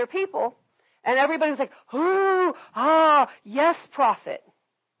few other people. And everybody was like, ooh, yes, prophet.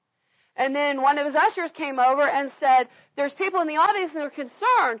 And then one of his ushers came over and said, there's people in the audience that are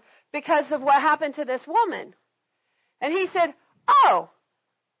concerned because of what happened to this woman. And he said, oh,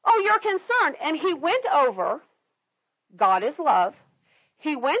 you're concerned. And he went over, God is love,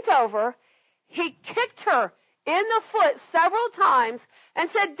 he went over, he kicked her in the foot several times and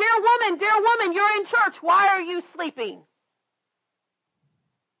said, dear woman, you're in church, why are you sleeping?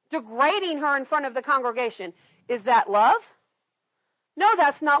 Degrading her in front of the congregation. Is that love? No,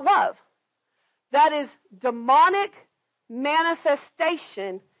 that's not love. That is demonic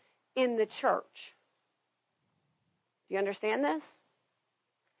manifestation in the church. Do you understand this?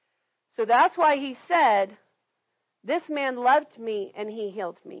 So that's why he said, this man loved me and he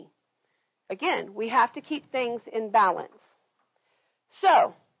healed me. Again, we have to keep things in balance.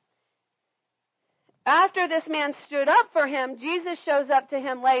 So, After this man stood up for him, Jesus shows up to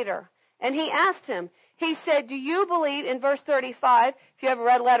him later. And he asked him, he said, do you believe, in verse 35, if you have a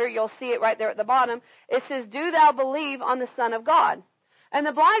red letter, you'll see it right there at the bottom. It says, do thou believe on the Son of God? And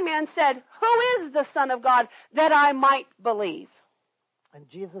the blind man said, who is the Son of God, that I might believe? And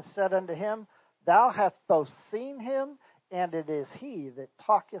Jesus said unto him, thou hast both seen him, and it is he that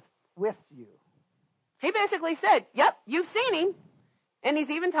talketh with you. He basically said, yep, you've seen him, and he's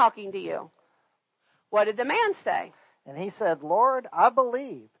even talking to you. What did the man say? And he said, Lord, I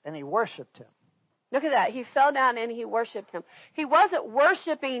believe, and he worshipped him. Look at that. He fell down and he worshipped him. He wasn't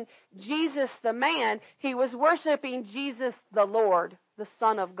worshiping Jesus the man. He was worshiping Jesus the Lord, the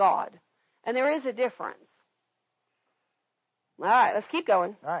Son of God. And there is a difference. All right, let's keep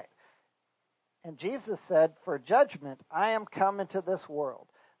going. All right. And Jesus said, for judgment I am come into this world,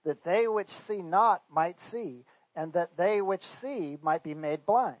 that they which see not might see, and that they which see might be made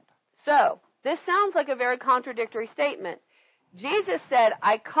blind. So, this sounds like a very contradictory statement. Jesus said,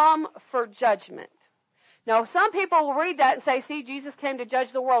 I come for judgment. Now, some people will read that and say, see, Jesus came to judge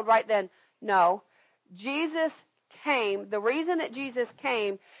the world right then. No. Jesus came, the reason that Jesus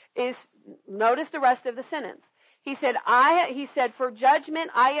came is, notice the rest of the sentence. He said, for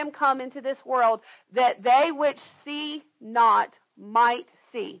judgment I am come into this world, that they which see not might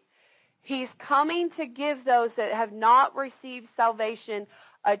see. He's coming to give those that have not received salvation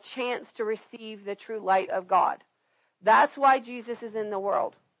a chance to receive the true light of God. That's why Jesus is in the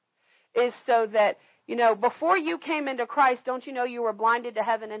world. Is so that, before you came into Christ, don't you know you were blinded to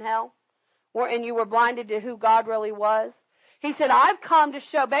heaven and hell? And you were blinded to who God really was? He said, I've come to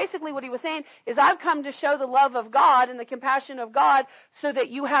show, basically what he was saying is, I've come to show the love of God and the compassion of God so that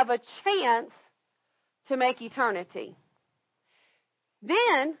you have a chance to make eternity.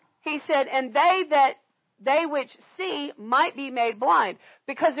 Then, he said, and they which see might be made blind.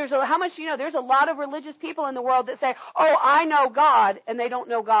 Because there's a lot of religious people in the world that say, oh, I know God, and they don't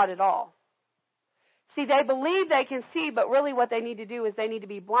know God at all. See, they believe they can see, but really what they need to do is they need to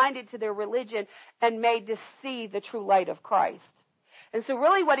be blinded to their religion and made to see the true light of Christ. And so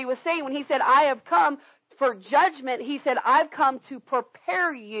really what he was saying when he said, I have come for judgment, he said, I've come to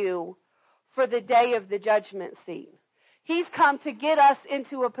prepare you for the day of the judgment seat. He's come to get us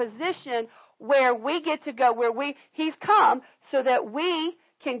into a position where we get to go, he's come so that we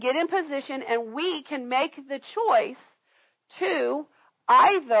can get in position and we can make the choice to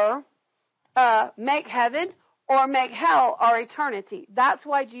either make heaven or make hell our eternity. That's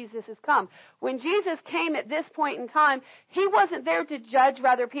why Jesus has come. When Jesus came at this point in time, he wasn't there to judge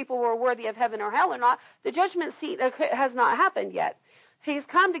whether people were worthy of heaven or hell or not. The judgment seat has not happened yet. He's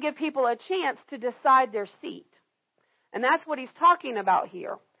come to give people a chance to decide their seat. And that's what he's talking about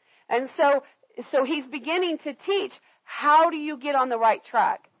here. And so he's beginning to teach, how do you get on the right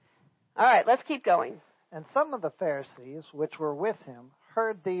track? All right, let's keep going. And some of the Pharisees which were with him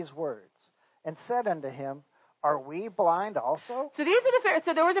heard these words, and said unto him, are we blind also? So these are the Pharisees.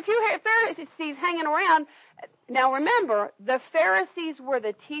 So there was a few Pharisees hanging around. Now remember, the Pharisees were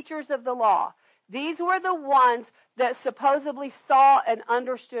the teachers of the law. These were the ones that supposedly saw and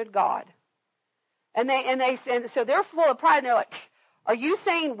understood God. And so they're full of pride. And they're like, are you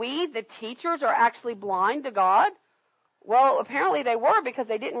saying we, the teachers, are actually blind to God? Well, apparently they were, because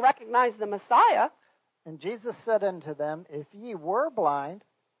they didn't recognize the Messiah. And Jesus said unto them, if ye were blind,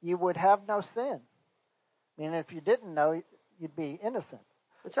 ye would have no sin. I mean, if you didn't know, you'd be innocent.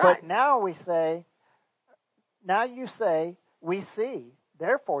 That's right. But now you say, we see,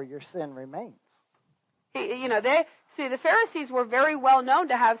 therefore your sin remains. The Pharisees were very well known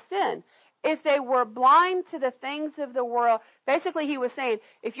to have sin. If they were blind to the things of the world, basically he was saying,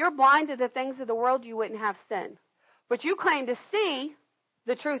 if you're blind to the things of the world, you wouldn't have sin. But you claim to see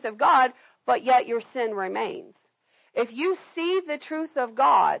the truth of God, but yet your sin remains. If you see the truth of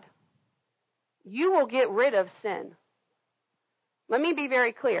God, you will get rid of sin. Let me be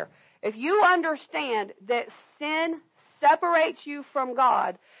very clear. If you understand that sin separates you from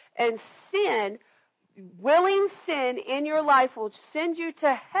God, and willing sin in your life will send you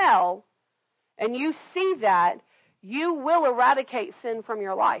to hell, and you see that, you will eradicate sin from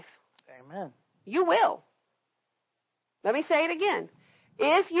your life. Amen. You will. Let me say it again.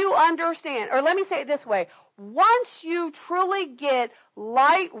 If you understand, or let me say it this way, once you truly get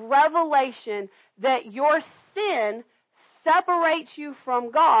light revelation that your sin separates you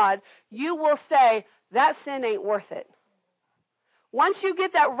from God, you will say, that sin ain't worth it. Once you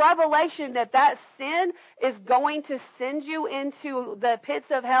get that revelation that sin is going to send you into the pits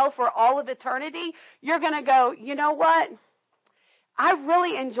of hell for all of eternity, you're going to go, you know what? I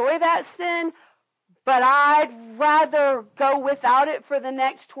really enjoy that sin, but I'd rather go without it for the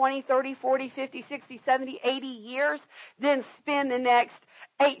next 20, 30, 40, 50, 60, 70, 80 years than spend the next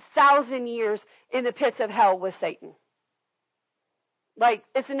 8,000 years in the pits of hell with Satan. Like,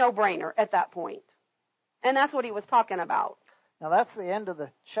 it's a no-brainer at that point. And that's what he was talking about. Now, that's the end of the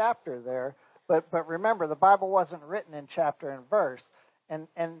chapter there. But remember, the Bible wasn't written in chapter and verse. And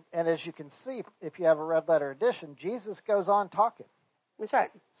as you can see, if you have a red letter edition, Jesus goes on talking. That's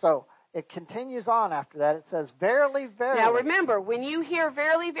right. So it continues on after that. It says, verily, verily. Now remember, when you hear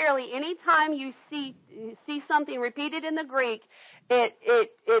verily, verily, anytime you see something repeated in the Greek,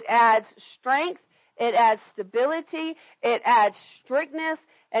 it adds strength, it adds stability, it adds strictness,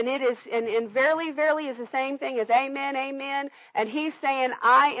 and verily, verily is the same thing as amen, amen. And he's saying,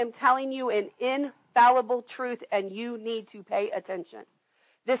 I am telling you an infallible truth, and you need to pay attention.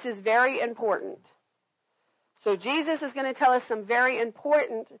 This is very important. So Jesus is going to tell us some very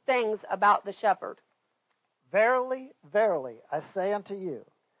important things about the shepherd. Verily, verily, I say unto you,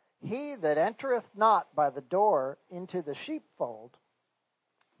 he that entereth not by the door into the sheepfold,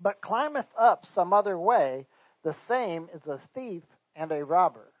 but climbeth up some other way, the same is a thief and a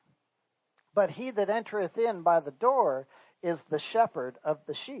robber. But he that entereth in by the door is the shepherd of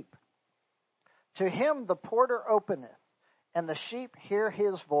the sheep. To him the porter openeth, and the sheep hear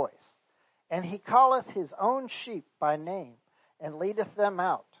his voice. And he calleth his own sheep by name, and leadeth them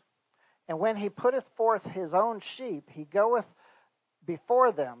out. And when he putteth forth his own sheep, he goeth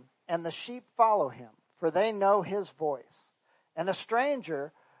before them, and the sheep follow him, for they know his voice. And a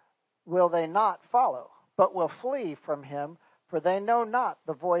stranger will they not follow, but will flee from him, for they know not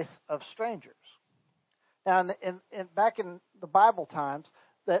the voice of strangers. Now, back in the Bible times,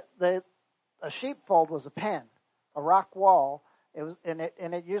 a sheepfold was a pen, a rock wall. It was, and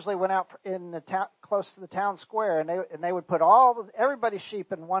it usually went out in the town, close to the town square, and they would put everybody's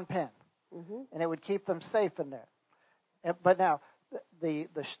sheep in one pen, and it would keep them safe in there. But now, the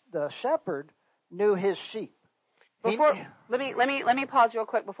shepherd knew his sheep. Let me pause real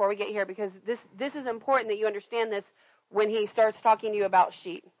quick before we get here, because this is important that you understand this when he starts talking to you about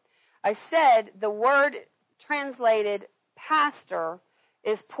sheep. I said the word translated pastor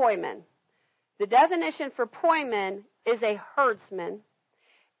is poimen. The definition for poimen is a herdsman,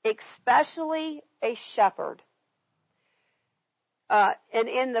 especially a shepherd. And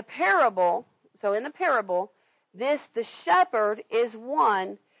in the parable, the shepherd is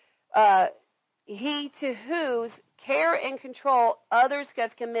one, he to whose care and control others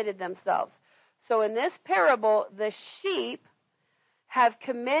have committed themselves. So in this parable, the sheep have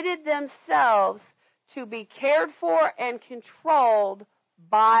committed themselves to be cared for and controlled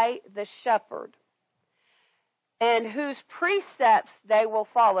by the shepherd, and whose precepts they will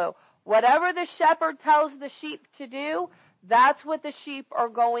follow. Whatever the shepherd tells the sheep to do, that's what the sheep are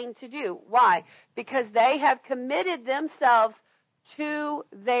going to do. Why? Because they have committed themselves to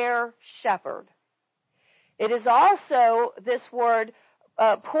their shepherd. It is also, this word,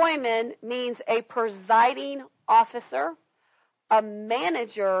 poimen, means a presiding officer, a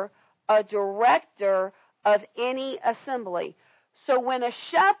manager, a director of any assembly. So when a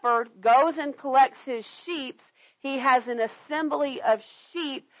shepherd goes and collects his sheep, he has an assembly of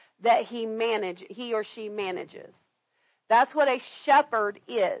sheep that he or she manages. That's what a shepherd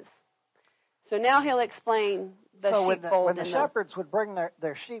is. So now he'll explain the sheepfold. When the shepherds would bring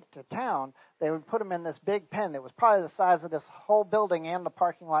their sheep to town, they would put them in this big pen that was probably the size of this whole building and the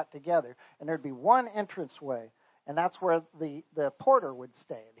parking lot together. And there'd be one entranceway, and that's where the porter would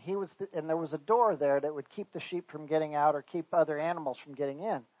stay. And there was a door there that would keep the sheep from getting out or keep other animals from getting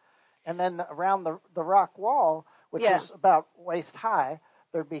in. And then around the rock wall, which was about waist high,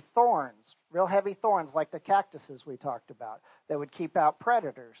 there'd be thorns, real heavy thorns like the cactuses we talked about, that would keep out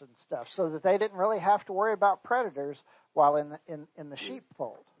predators and stuff, so that they didn't really have to worry about predators while in the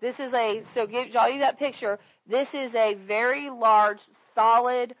sheepfold. So I'll use that picture. This is a very large,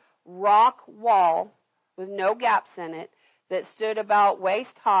 solid rock wall with no gaps in it that stood about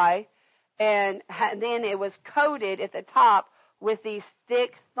waist high, and then it was coated at the top with these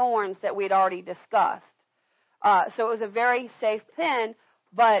thick thorns that we'd already discussed. So it was a very safe pen,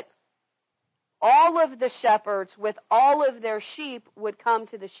 but all of the shepherds with all of their sheep would come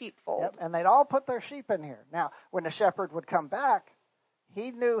to the sheepfold. Yep, and they'd all put their sheep in here. Now, when the shepherd would come back,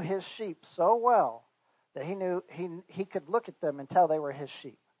 he knew his sheep so well that he knew he could look at them and tell they were his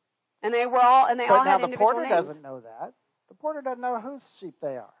sheep. And they all had individual names. But now the porter doesn't know that. The porter doesn't know whose sheep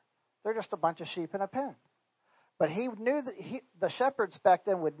they are. They're just a bunch of sheep in a pen. But he knew that the shepherds back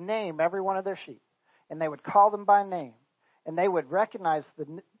then would name every one of their sheep, and they would call them by name, and they would recognize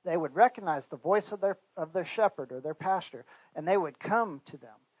the voice of their shepherd or their pastor, and they would come to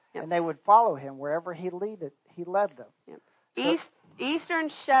them, Yep. And they would follow him wherever he led them. Yep. So, Eastern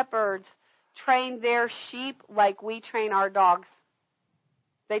shepherds train their sheep like we train our dogs.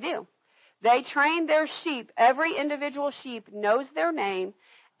 They do. They train their sheep. Every individual sheep knows their name,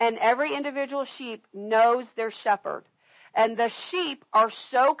 and every individual sheep knows their shepherd. And the sheep are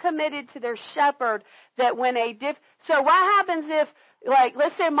so committed to their shepherd that when so what happens if, like,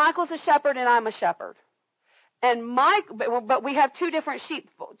 let's say Michael's a shepherd and I'm a shepherd. And but we have two different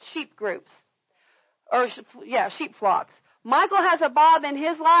sheep groups. Sheep flocks. Michael has a Bob in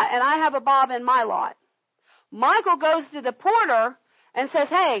his lot and I have a Bob in my lot. Michael goes to the porter and says,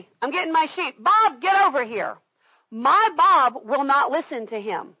 hey, I'm getting my sheep. Bob, get over here. My Bob will not listen to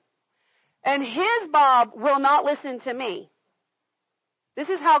him. And his Bob will not listen to me. This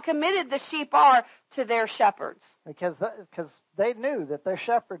is how committed the sheep are to their shepherds. Because they knew that their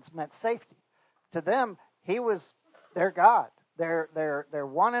shepherds meant safety. To them, he was their God. They're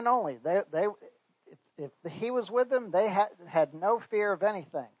one and only. If he was with them, they had no fear of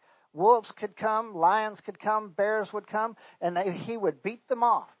anything. Wolves could come, lions could come, bears would come, and he would beat them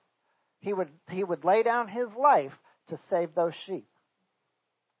off. He would lay down his life to save those sheep.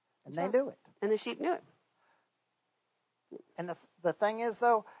 And they knew it. And the sheep knew it. And the thing is,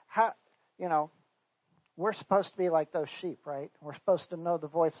 though, we're supposed to be like those sheep, right? We're supposed to know the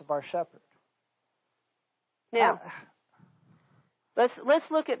voice of our shepherd. Now, let's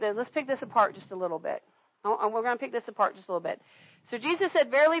look at this. Let's pick this apart just a little bit. We're going to pick this apart just a little bit. So Jesus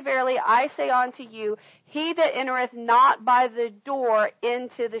said, verily, verily, I say unto you, he that entereth not by the door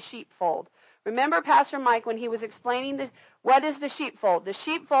into the sheepfold. Remember Pastor Mike when he was explaining what is the sheepfold? The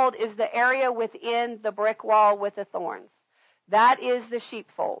sheepfold is the area within the brick wall with the thorns. That is the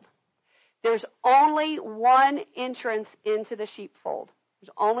sheepfold. There's only one entrance into the sheepfold.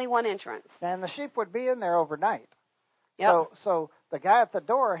 There's only one entrance. And the sheep would be in there overnight. Yep. So the guy at the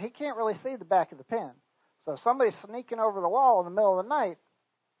door, he can't really see the back of the pen. So if somebody's sneaking over the wall in the middle of the night,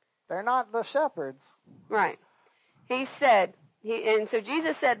 they're not the shepherds. Right. He said, and so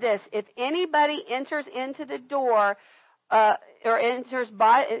Jesus said this, if anybody enters into the door, or enters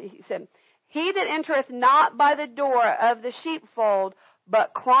by, he said, he that entereth not by the door of the sheepfold,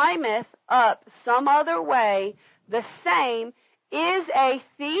 but climbeth up some other way, the same is a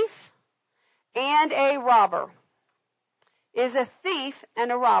thief and a robber. Is a thief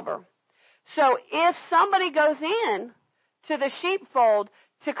and a robber. So if somebody goes in to the sheepfold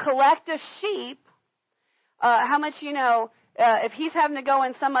to collect a sheep, how much if he's having to go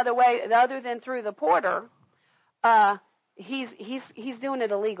in some other way other than through the porter, he's doing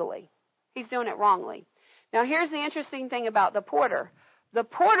it illegally. He's doing it wrongly. Now here's the interesting thing about the porter. The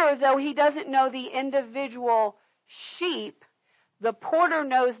porter, though he doesn't know the individual sheep, the porter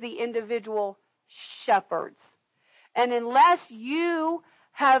knows the individual shepherds. And unless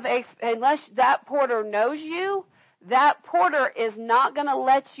that porter knows you, that porter is not going to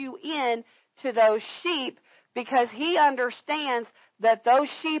let you in to those sheep because he understands that those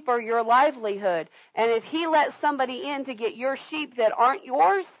sheep are your livelihood. And if he lets somebody in to get your sheep that aren't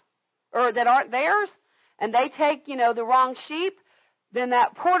yours or that aren't theirs, and they take, the wrong sheep, then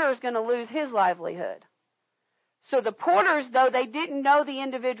that porter is going to lose his livelihood. So the porters, though they didn't know the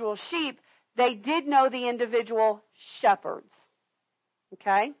individual sheep, they did know the individual shepherds.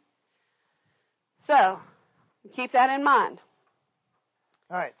 Okay? So, keep that in mind.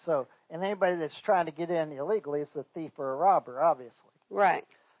 All right, and anybody that's trying to get in illegally is a thief or a robber, obviously. Right.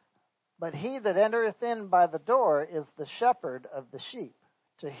 But he that entereth in by the door is the shepherd of the sheep.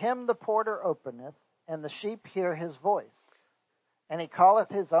 To him the porter openeth, and the sheep hear his voice. And he calleth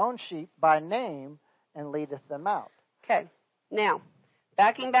his own sheep by name, and leadeth them out. Okay. Now,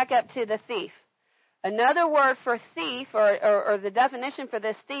 backing back up to the thief. Another word for thief, or the definition for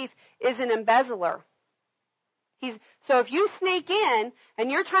this thief, is an embezzler. So if you sneak in and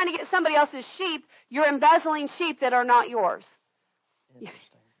you're trying to get somebody else's sheep, you're embezzling sheep that are not yours.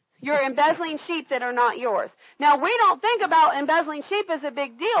 You're embezzling sheep that are not yours. Now, we don't think about embezzling sheep as a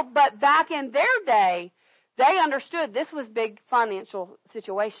big deal, but back in their day, they understood this was big financial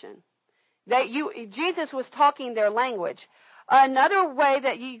situation. Jesus was talking their language. Another way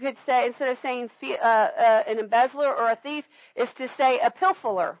that you could say, instead of saying an embezzler or a thief, is to say a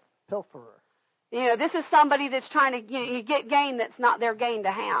pilferer. Pilferer. This is somebody that's trying to get gain that's not their gain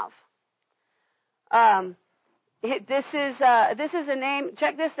to have. This is a name.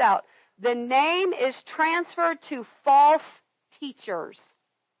 Check this out. The name is transferred to false teachers.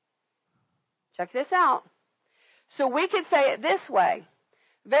 Check this out. So we could say it this way.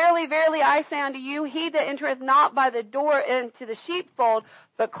 Verily, verily, I say unto you, he that entereth not by the door into the sheepfold,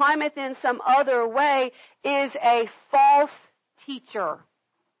 but climbeth in some other way, is a false teacher.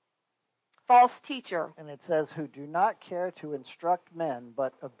 False teacher. And it says, who do not care to instruct men,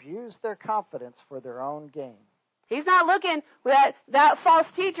 but abuse their confidence for their own gain. He's not looking, that false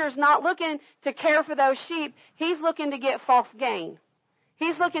teacher is not looking to care for those sheep. He's looking to get false gain.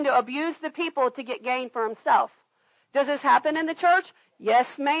 He's looking to abuse the people to get gain for himself. Does this happen in the church? Yes,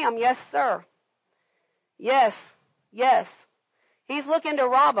 ma'am. Yes, sir. Yes. Yes. He's looking to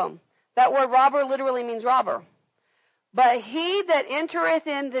rob them. That word robber literally means robber. But he that entereth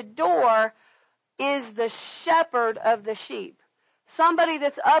in the door is the shepherd of the sheep. Somebody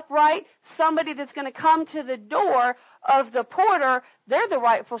that's upright, somebody that's going to come to the door of the porter, they're the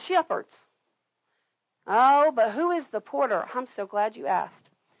rightful shepherds. Oh, but who is the porter? I'm so glad you asked.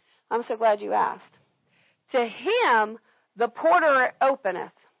 I'm so glad you asked. To him, the porter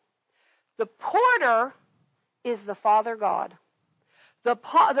openeth. The porter is the Father God. The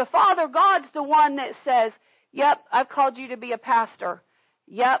Father God's the one that says, yep, I've called you to be a pastor.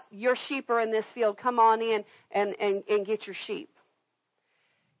 Yep, your sheep are in this field. Come on in and get your sheep.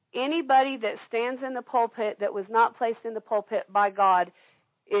 Anybody that stands in the pulpit that was not placed in the pulpit by God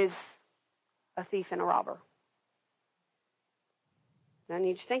is a thief and a robber. I need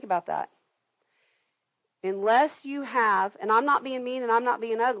you to think about that. Unless you have, and I'm not being mean and I'm not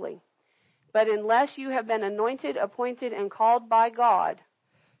being ugly, but unless you have been anointed, appointed, and called by God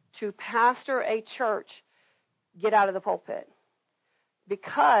to pastor a church, get out of the pulpit.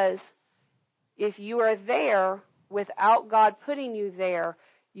 Because if you are there without God putting you there,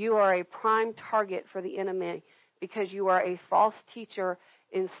 you are a prime target for the enemy because you are a false teacher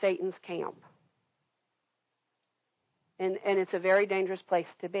in Satan's camp. And it's a very dangerous place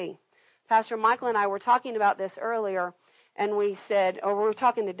to be. Pastor Michael and I were talking about this earlier, and we said, or we were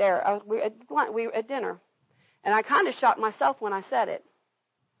talking to Derek, we were at dinner, and I kind of shocked myself when I said it.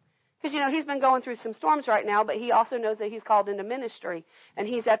 Because, he's been going through some storms right now, but he also knows that he's called into ministry, and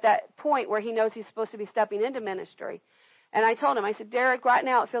he's at that point where he knows he's supposed to be stepping into ministry. And I told him, I said, Derek, right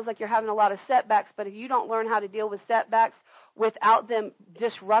now it feels like you're having a lot of setbacks, but if you don't learn how to deal with setbacks without them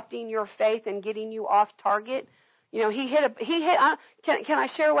disrupting your faith and getting you off target, can I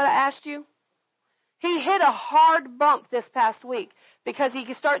share what I asked you? He hit a hard bump this past week because he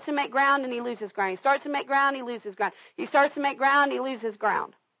starts to make ground and he loses ground. He starts to make ground, he loses ground. He starts to make ground, he loses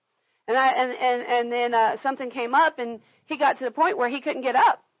ground. And then something came up and he got to the point where he couldn't get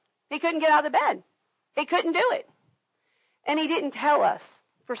up. He couldn't get out of the bed. He couldn't do it. And he didn't tell us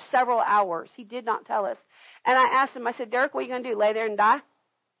for several hours. He did not tell us. And I asked him, I said, Derek, what are you going to do? Lay there and die?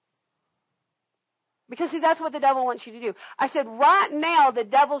 Because, see, that's what the devil wants you to do. I said, right now, the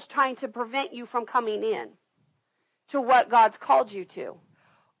devil's trying to prevent you from coming in to what God's called you to.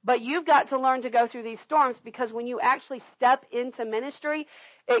 But you've got to learn to go through these storms because when you actually step into ministry,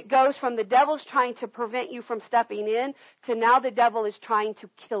 it goes from the devil's trying to prevent you from stepping in to now the devil is trying to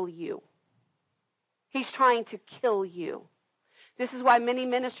kill you. He's trying to kill you. This is why many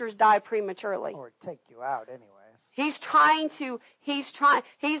ministers die prematurely. Or take you out anyways.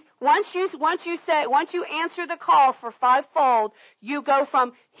 Once you answer the call for fivefold, you go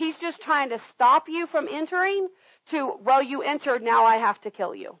from, he's just trying to stop you from entering to, well, you entered, now I have to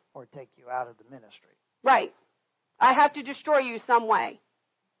kill you. Or take you out of the ministry. Right. I have to destroy you some way.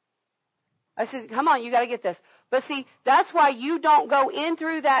 I said, come on, you got to get this. But see, that's why you don't go in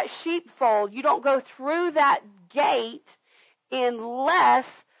through that sheepfold. You don't go through that gate unless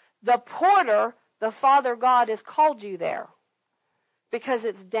the porter, the Father God, has called you there. Because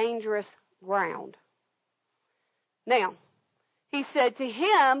it's dangerous ground. Now, he said, to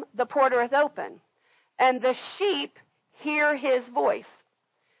him the porter is open, and the sheep hear his voice.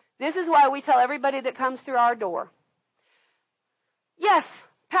 This is why we tell everybody that comes through our door. Yes,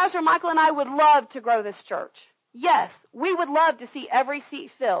 Pastor Michael and I would love to grow this church. Yes, we would love to see every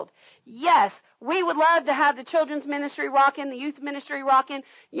seat filled. Yes, we would love to have the children's ministry rocking, the youth ministry rocking,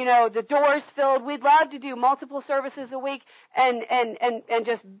 the doors filled. We'd love to do multiple services a week and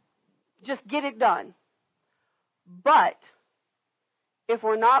just get it done. But if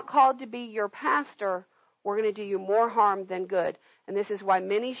we're not called to be your pastor, we're going to do you more harm than good. And this is why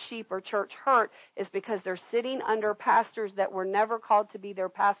many sheep are church hurt, is because they're sitting under pastors that were never called to be their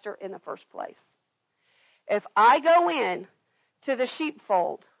pastor in the first place. If I go in to the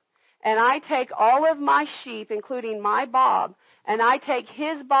sheepfold and I take all of my sheep, including my Bob, and I take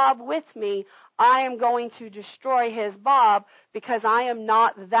his Bob with me, I am going to destroy his Bob because I am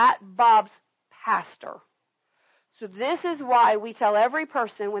not that Bob's pastor. So this is why we tell every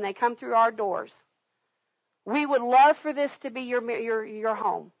person when they come through our doors, we would love for this to be your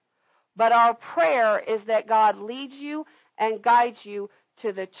home. But our prayer is that God leads you and guides you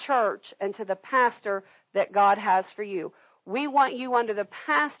to the church and to the pastor that God has for you. We want you under the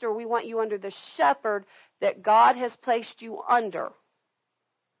pastor. We want you under the shepherd that God has placed you under.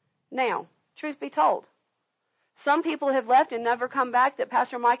 Now, truth be told, some people have left and never come back that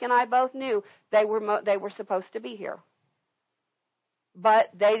Pastor Mike and I both knew they were supposed to be here. But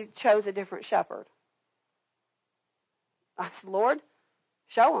they chose a different shepherd. I said, Lord,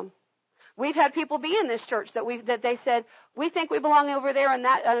 show them. We've had people be in this church that they said, we think we belong over there and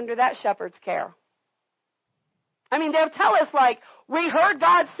that under that shepherd's care. I mean, they'll tell us like, we heard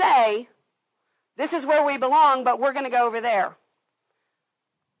God say, this is where we belong, but we're going to go over there.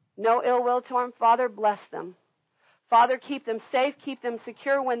 No ill will to them. Father, bless them. Father, keep them safe, keep them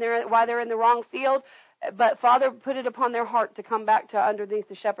secure while they're in the wrong field. But Father, put it upon their heart to come back to underneath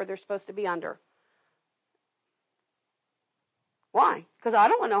the shepherd they're supposed to be under. Why? Because I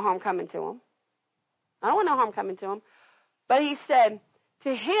don't want no harm coming to them. I don't want no harm coming to them. But he said,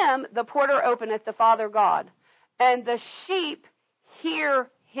 to him the porter openeth, the Father God, and the sheep hear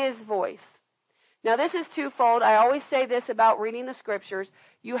his voice. Now this is twofold. I always say this about reading the scriptures.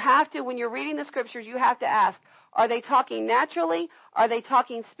 You have to, when you're reading the scriptures, you have to ask, are they talking naturally? Are they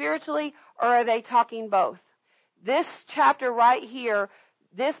talking spiritually? Or are they talking both? This chapter right here,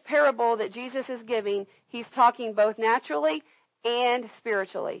 this parable that Jesus is giving, he's talking both naturally and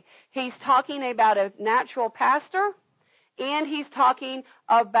spiritually. He's talking about a natural pastor, and he's talking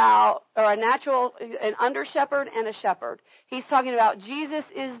about an under shepherd and a shepherd. He's talking about Jesus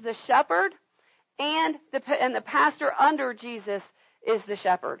is the shepherd, and the pastor under Jesus is the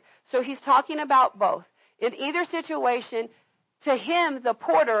shepherd. So he's talking about both. In either situation, to him, the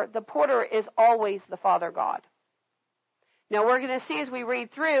porter is always the Father God. Now we're going to see as we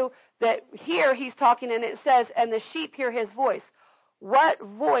read through that here he's talking and it says, and the sheep hear his voice. What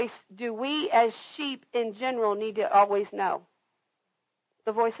voice do we as sheep in general need to always know?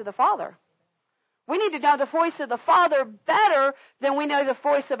 The voice of the Father. We need to know the voice of the Father better than we know the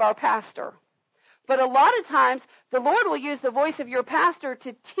voice of our pastor. But a lot of times, the Lord will use the voice of your pastor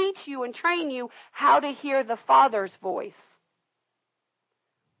to teach you and train you how to hear the Father's voice.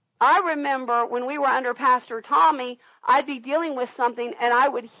 I remember when we were under Pastor Tommy, I'd be dealing with something and I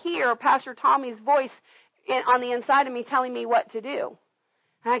would hear Pastor Tommy's voice on the inside of me telling me what to do.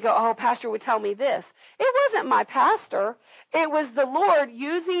 And I go, oh, Pastor would tell me this. It wasn't my pastor. It was the Lord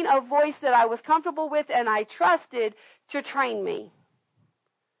using a voice that I was comfortable with and I trusted to train me.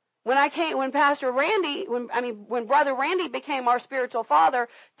 When Brother Randy became our spiritual father,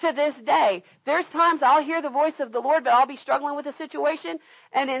 to this day, there's times I'll hear the voice of the Lord, but I'll be struggling with a situation,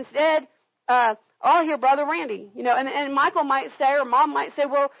 and instead, I'll hear Brother Randy, and Michael might say, or Mom might say,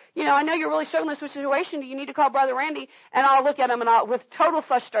 well, I know you're really struggling with this situation. Do you need to call Brother Randy? And I'll look at him with total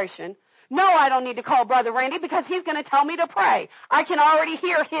frustration. No, I don't need to call Brother Randy because he's going to tell me to pray. I can already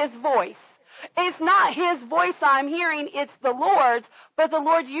hear his voice. It's not his voice I'm hearing, it's the Lord's, but the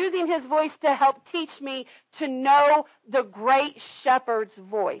Lord's using his voice to help teach me to know the great shepherd's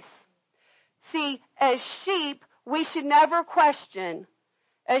voice. See, as sheep, we should never question.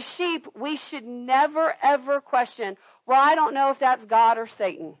 As sheep, we should never, ever question, well, I don't know if that's God or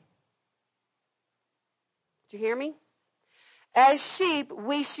Satan. Did you hear me? As sheep,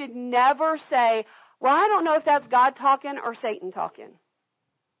 we should never say, well, I don't know if that's God talking or Satan talking.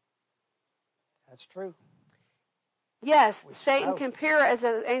 That's true. Yes, Satan can appear as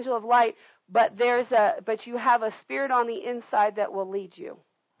an angel of light, but you have a spirit on the inside that will lead you.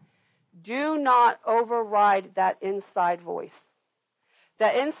 Do not override that inside voice.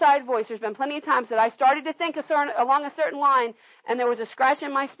 That inside voice, there's been plenty of times that I started to think along a certain line, and there was a scratch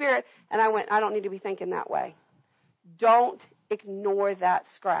in my spirit, and I went, I don't need to be thinking that way. Don't ignore that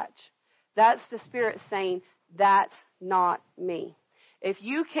scratch. That's the Spirit saying, that's not me. If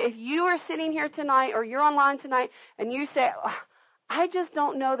you are sitting here tonight or you're online tonight and you say, I just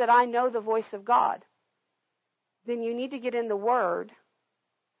don't know that I know the voice of God, then you need to get in the Word.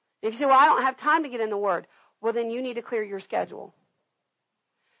 If you say, well, I don't have time to get in the Word, well, then you need to clear your schedule.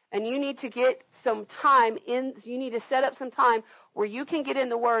 And you need to get some time you need to set up some time where you can get in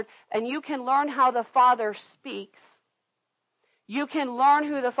the Word and you can learn how the Father speaks. You can learn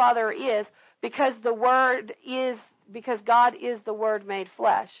who the Father is because God is the Word made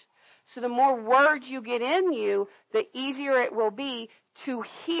flesh. So the more words you get in you, the easier it will be to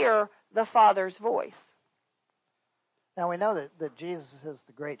hear the Father's voice. Now we know that Jesus is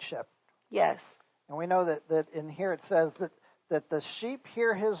the great shepherd. Yes. And we know that in here it says that the sheep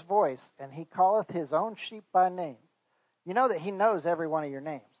hear his voice, and he calleth his own sheep by name. You know that he knows every one of your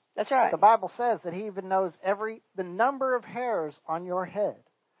names. That's right. The Bible says that he even knows the number of hairs on your head.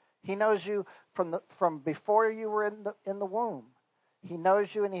 He knows you from before you were in the womb. He knows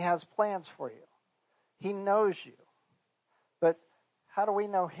you and he has plans for you. He knows you. But how do we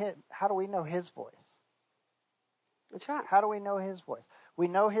know him? How do we know his voice? That's right. How do we know his voice? We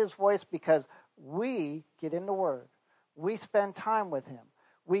know his voice because we get in the Word. We spend time with him.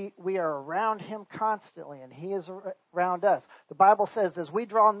 We are around him constantly, and he is around us. The Bible says as we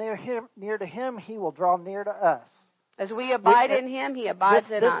draw near to him, he will draw near to us. As we abide in him, he abides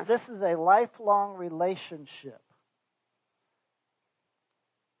in us. This is a lifelong relationship.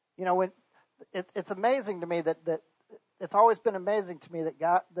 You know, when it's amazing to me that it's always been amazing to me that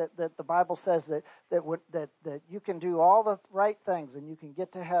God that the Bible says that you can do all the right things and you can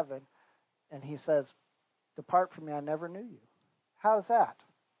get to heaven, and he says, "Depart from me, I never knew you." How is that?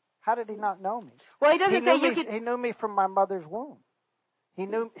 How did he not know me? Well, he doesn't say you could. He knew me from my mother's womb. He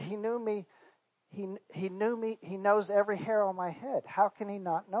knew me. He knew me. He knows every hair on my head. How can he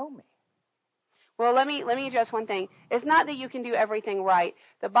not know me? Well, let me address one thing. It's not that you can do everything right.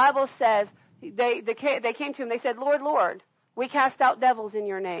 The Bible says they came to him. They said, "Lord, Lord, we cast out devils in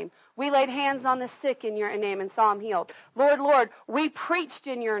your name. We laid hands on the sick in your name and saw them healed. Lord, Lord, we preached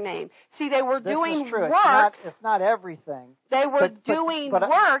in your name." See, they were doing works. It's not everything. They were doing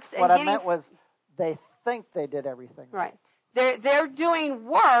works. And what I meant was they think they did everything right. They're doing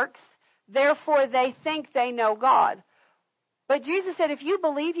works, therefore they think they know God. But Jesus said, if you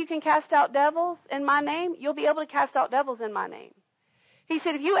believe you can cast out devils in my name, you'll be able to cast out devils in my name. He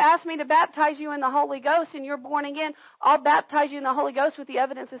said, if you ask me to baptize you in the Holy Ghost and you're born again, I'll baptize you in the Holy Ghost with the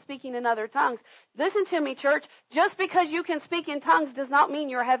evidence of speaking in other tongues. Listen to me, church. Just because you can speak in tongues does not mean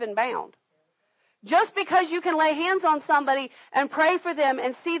you're heaven bound. Just because you can lay hands on somebody and pray for them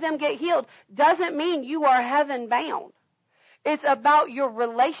and see them get healed doesn't mean you are heaven bound. It's about your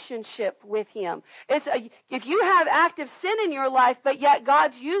relationship with him. If you have active sin in your life, but yet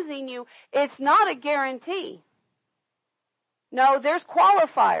God's using you, it's not a guarantee. No, there's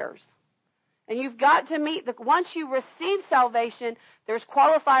qualifiers. And you've got to meet, once you receive salvation, there's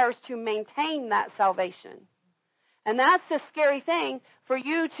qualifiers to maintain that salvation. And that's the scary thing, for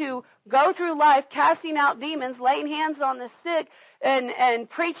you to go through life casting out demons, laying hands on the sick, and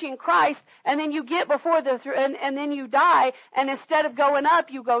preaching Christ, and then you get before and then you die, and instead of going up,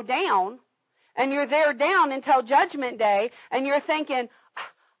 you go down, and you're there down until Judgment Day, and you're thinking,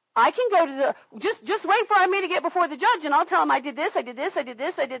 I can go to just wait for me to get before the judge, and I'll tell him I did this, I did this, I did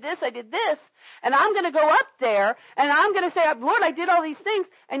this, I did this, I did this, and I'm going to go up there, and I'm going to say, Lord, I did all these things,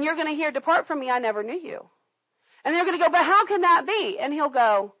 and you're going to hear, depart from me, I never knew you. And they're going to go, but how can that be? And he'll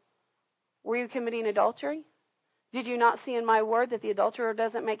go, were you committing adultery? Did you not see in my word that the adulterer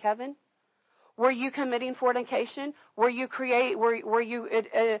doesn't make heaven? Were you committing fornication? Were you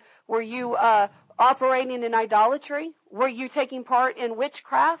operating in idolatry? Were you taking part in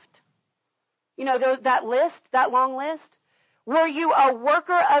witchcraft? You know, that long list. Were you a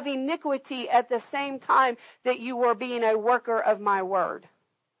worker of iniquity at the same time that you were being a worker of my word?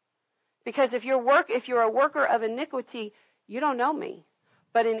 Because if you're a worker of iniquity, you don't know me.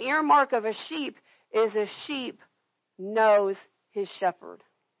 But an earmark of a sheep is a sheep knows his shepherd.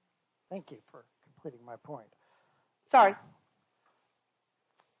 Thank you for completing my point. Sorry.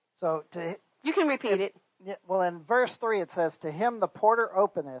 So you can repeat it. Yeah, well, in verse 3 it says, "To him the porter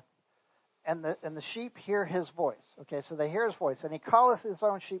openeth, and the sheep hear his voice." Okay, so they hear his voice, and he calleth his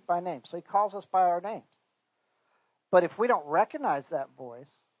own sheep by name. So he calls us by our names. But if we don't recognize that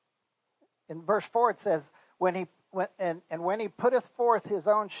voice, in verse 4 it says, when he putteth forth his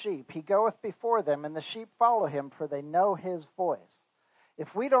own sheep, he goeth before them, and the sheep follow him, for they know his voice.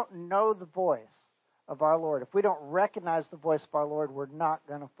 If we don't know the voice of our Lord, if we don't recognize the voice of our Lord, we're not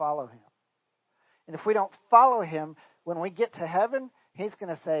going to follow him. And if we don't follow him, when we get to heaven, he's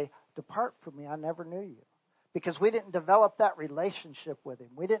going to say, "Depart from me, I never knew you." Because we didn't develop that relationship with him.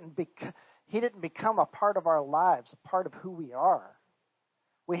 He didn't become a part of our lives, a part of who we are.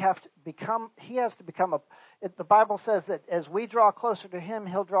 He has to become the Bible says that as we draw closer to him,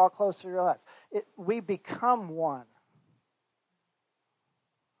 he'll draw closer to us. We become one.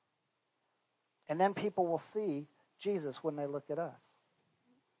 And then people will see Jesus when they look at us.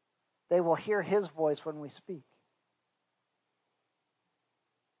 They will hear his voice when we speak.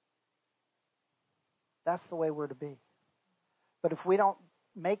 That's the way we're to be. But if we don't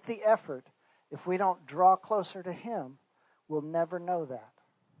make the effort, if we don't draw closer to him, we'll never know that.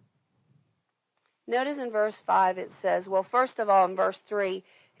 Notice in verse 5 it says, well, first of all, in verse 3,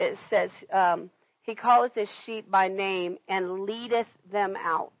 it says, he calleth his sheep by name and leadeth them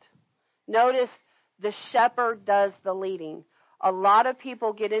out. Notice the shepherd does the leading. A lot of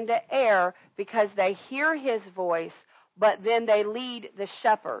people get into error because they hear his voice, but then they lead the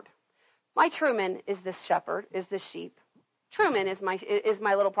shepherd. My Truman is this shepherd, is this sheep. Truman is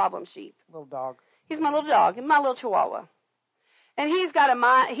my little problem sheep. Little dog. He's my little dog, my little chihuahua. And he's got a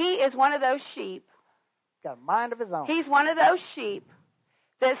mind. He is one of those sheep. Got a mind of his own. He's one of those sheep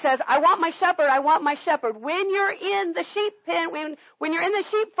that says, I want my shepherd, I want my shepherd. When you're in the sheep pen, when you're in the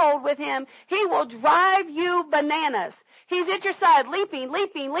sheepfold with him, he will drive you bananas. He's at your side, leaping,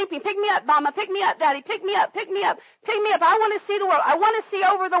 leaping, leaping. Pick me up, Mama. Pick me up, Daddy. Pick me up, pick me up, pick me up. I want to see the world. I want to see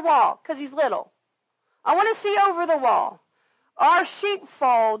over the wall because he's little. I want to see over the wall. Our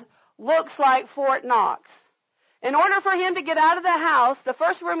sheepfold looks like Fort Knox. In order for him to get out of the house, the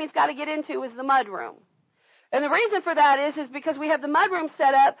first room he's got to get into is the mud room. And the reason for that is because we have the mud room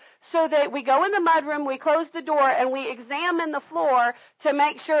set up so that we go in the mud room, we close the door, and we examine the floor to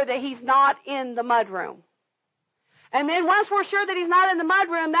make sure that he's not in the mud room. And then once we're sure that he's not in the mud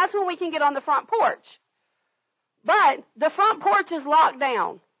room, that's when we can get on the front porch. But the front porch is locked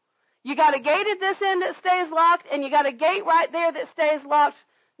down. You got a gate at this end that stays locked, and you got a gate right there that stays locked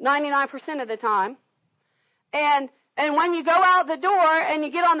 99% of the time. And when you go out the door and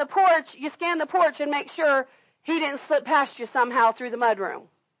you get on the porch, you scan the porch and make sure he didn't slip past you somehow through the mudroom.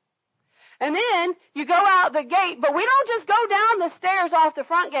 And then you go out the gate, but we don't just go down the stairs off the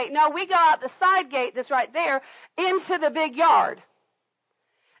front gate. No, we go out the side gate that's right there into the big yard.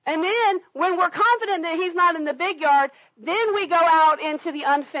 And then when we're confident that he's not in the big yard, then we go out into the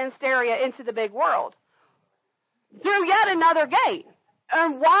unfenced area, into the big world, through yet another gate.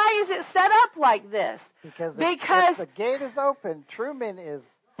 And why is it set up like this? Because if the gate is open, Truman is...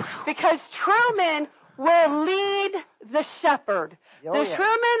 Because Truman will lead the shepherd. Oh, yeah.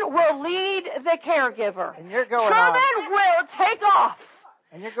 Truman will lead the caregiver. And you're going Truman will take off.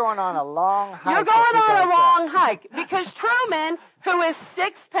 And you're going on a long hike. You're going on a long hike. Because Truman, who is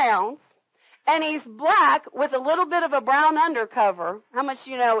 6 pounds, and he's black with a little bit of a brown undercover. How much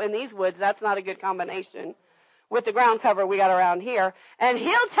you know in these woods, that's not a good combination with the ground cover we got around here. And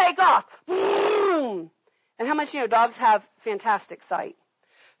he'll take off. Boom! And how much you know dogs have fantastic sight.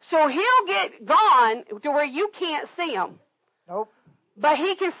 So he'll get gone to where you can't see him. Nope. But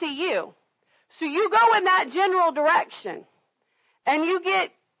he can see you. So you go in that general direction. And you get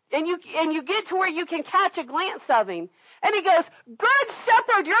to where you can catch a glance of him. And he goes, "Good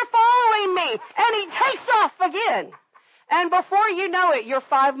shepherd, you're following me." And he takes off again. And before you know it, you're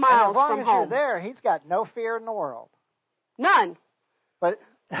 5 miles from home. As long as you're there, he's got no fear in the world. None. But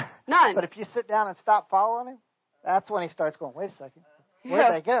none. But if you sit down and stop following him, that's when he starts going, "Wait a second.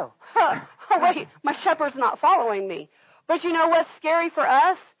 Where'd they go?" Oh, wait, my shepherd's not following me. But you know what's scary for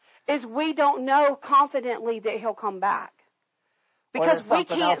us is we don't know confidently that he'll come back. Because we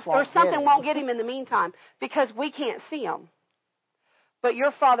can't, or something won't get him in the meantime, because we can't see him. But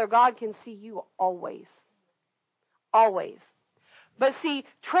your Father God can see you always. Always. But see,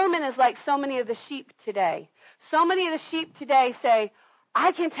 Truman is like so many of the sheep today. So many of the sheep today say,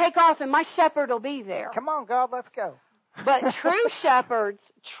 "I can take off and my shepherd will be there." Come on, God, let's go. But true shepherds,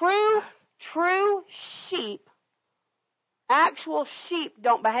 true sheep, actual sheep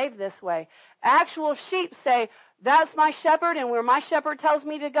don't behave this way. Actual sheep say, "That's my shepherd, and where my shepherd tells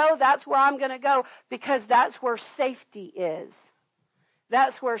me to go, that's where I'm going to go, because that's where safety is."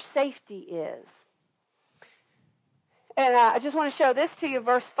 That's where safety is. And I just want to show this to you.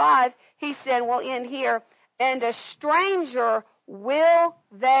 Verse 5, he said, we'll end here, "And a stranger will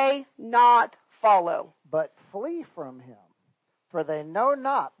they not follow, but flee from him, for they know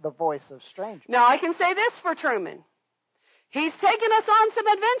not the voice of strangers." Now, I can say this for Truman. He's taken us on some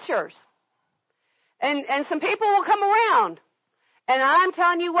adventures. And some people will come around. And I'm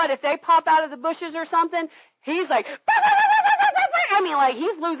telling you what, if they pop out of the bushes or something, he's like, I mean, like,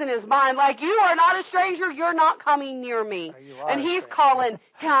 he's losing his mind. Like, "You are not a stranger. You're not coming near me." And he's calling,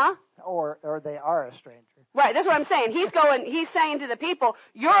 huh? Or they are a stranger. Right, that's what I'm saying. He's saying to the people,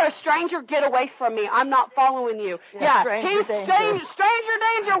 "You're a stranger, get away from me. I'm not following you." Yeah, stranger danger. Stranger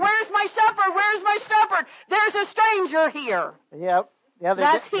danger. Where's my shepherd? Where's my shepherd? There's a stranger here. Yep.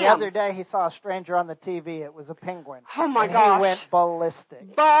 The other day he saw a stranger on the TV. It was a penguin. Oh my gosh. He went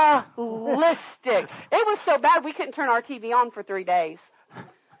ballistic. Ballistic. It was so bad we couldn't turn our TV on for 3 days.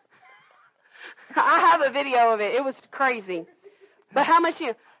 I have a video of it. It was crazy. But how much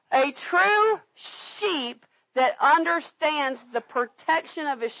a true sheep that understands the protection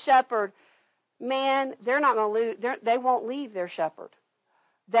of his shepherd, man, they're not going to lose. They won't leave their shepherd.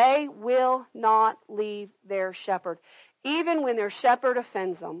 They will not leave their shepherd. Even when their shepherd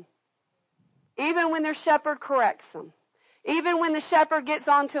offends them. Even when their shepherd corrects them. Even when the shepherd gets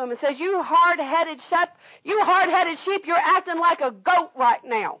onto them and says, "You hard-headed sheep, you're acting like a goat right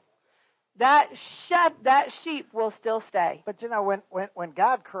now." That sheep will still stay. But you know, when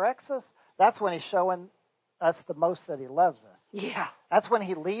God corrects us, that's when he's showing us the most that he loves us. Yeah. That's when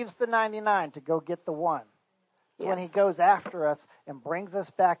he leaves the 99 to go get the one. It's when he goes after us and brings us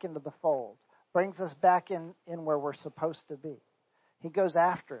back into the fold, brings us back in where we're supposed to be. He goes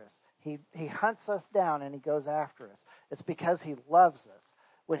after us. He hunts us down and he goes after us. It's because he loves us.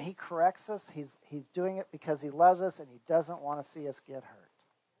 When he corrects us, he's doing it because he loves us and he doesn't want to see us get hurt.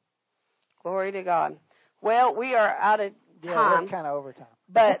 Glory to God. Well, we are out of time. Yeah, we're kind of over time.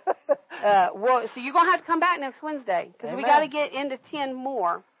 But, so you're going to have to come back next Wednesday because we got to get into 10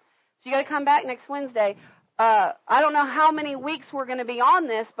 more. So you got to come back next Wednesday. I don't know how many weeks we're going to be on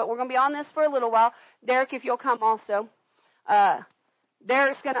this, but we're going to be on this for a little while. Derek, if you'll come also.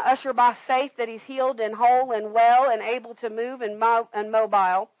 Derek's going to usher by faith that he's healed and whole and well and able to move and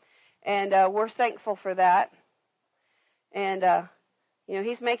mobile. And we're thankful for that. And,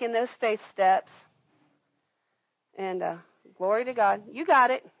 he's making those faith steps. And glory to God. You got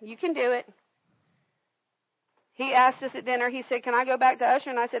it. You can do it. He asked us at dinner, he said, can I go back to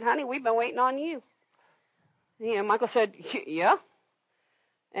usher? And I said, honey, we've been waiting on you. Michael said, yeah.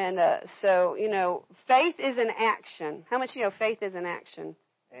 And so, faith is an action. How much faith is an action?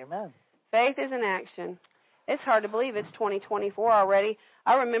 Amen. Faith is an action. It's hard to believe it's 2024 already.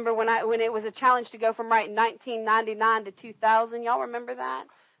 I remember when it was a challenge to go from writing 1999 to 2000. Y'all remember that?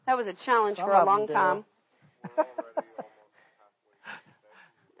 That was a challenge for a long time.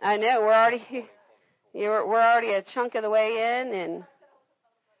 I know. We're already a chunk of the way in, and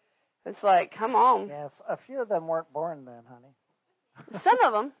it's like, come on. Yes, a few of them weren't born then, honey. Some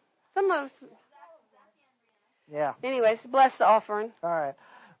of them. Yeah. Anyways, bless the offering. All right.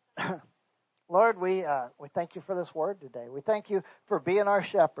 Lord, we thank you for this word today. We thank you for being our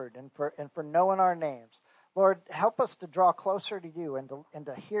shepherd and for knowing our names. Lord, help us to draw closer to you and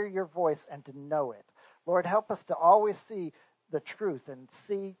to hear your voice and to know it. Lord, help us to always see the truth and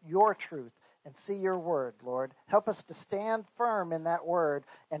see your truth and see your word, Lord. Help us to stand firm in that word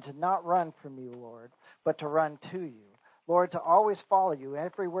and to not run from you, Lord, but to run to you. Lord, to always follow you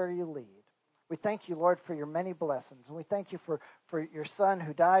everywhere you lead. We thank you, Lord, for your many blessings. And we thank you for your Son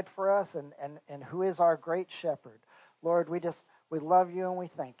who died for us and who is our great shepherd. Lord, we love you and we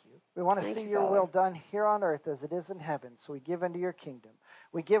thank you. We want to see your will done here on earth as it is in heaven. So we give into your kingdom.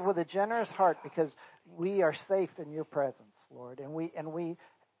 We give with a generous heart because we are safe in your presence, Lord. And we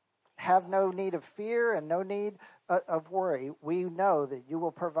have no need of fear and no need of worry. We know that you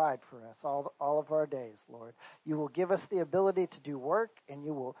will provide for us all of our days, Lord. You will give us the ability to do work, and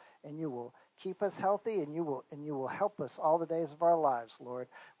you will keep us healthy, and you will help us all the days of our lives, Lord.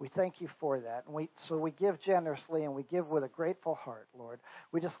 We thank you for that. And so we give generously, and we give with a grateful heart, Lord.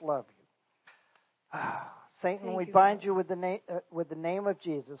 We just love you. Satan, we bind you with the name of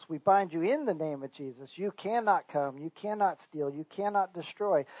Jesus. We bind you in the name of Jesus. You cannot come. You cannot steal. You cannot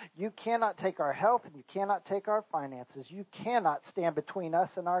destroy. You cannot take our health, and you cannot take our finances. You cannot stand between us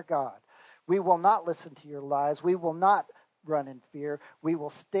and our God. We will not listen to your lies. We will not run in fear. We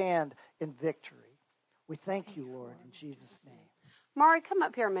will stand in victory. We thank you, Lord, in Jesus' name. Mari, come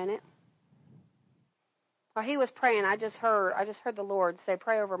up here a minute. While he was praying, I just heard the Lord say,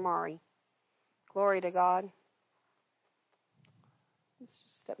 pray over Mari. Glory to God. Let's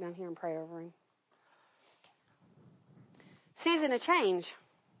just step down here and pray over him. Season of change.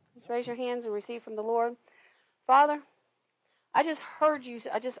 Just raise your hands and receive from the Lord. Father, I just heard you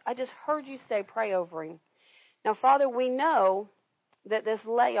say pray over him. Now, Father, we know that this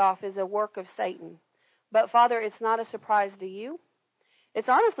layoff is a work of Satan. But, Father, it's not a surprise to you. It's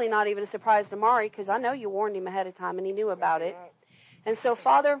honestly not even a surprise to Mari because I know you warned him ahead of time and he knew about it. And so,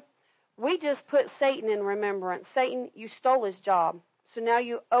 Father, we just put Satan in remembrance. Satan, you stole his job. So now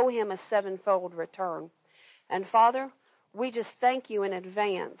you owe him a sevenfold return. And, Father, we just thank you in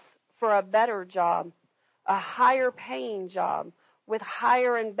advance for a better job, a higher paying job with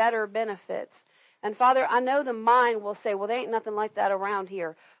higher and better benefits. And, Father, I know the mind will say, well, there ain't nothing like that around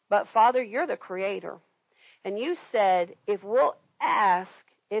here. But, Father, you're the creator. And you said, if we'll ask,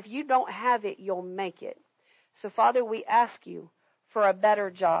 if you don't have it, you'll make it. So, Father, we ask you for a better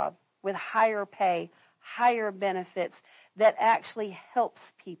job with higher pay, higher benefits that actually helps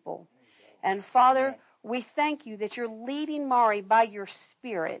people. And, Father, we thank you that you're leading Mari by your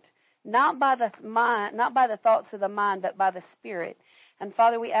Spirit, not by the mind, not by the thoughts of the mind, but by the Spirit. And,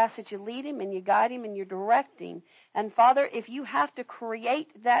 Father, we ask that you lead him and you guide him and you direct him. And, Father, if you have to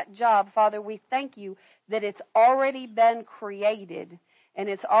create that job, Father, we thank you that it's already been created and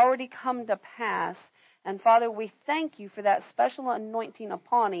it's already come to pass. And, Father, we thank you for that special anointing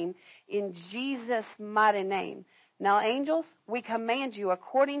upon him in Jesus' mighty name. Now, angels, we command you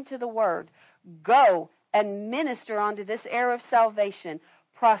according to the word, go and minister unto this heir of salvation,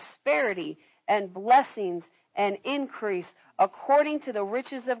 prosperity and blessings and increase according to the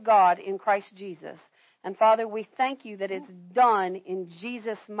riches of God in Christ Jesus. And Father, we thank you that it's done in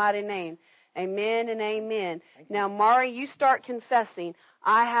Jesus' mighty name. Amen and amen. Now, Mari, you start confessing,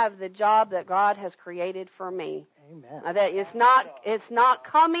 I have the job that God has created for me. Amen. Now, that it's not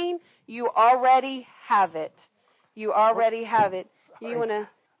coming. You already have it. You already have it. Sorry. You want to,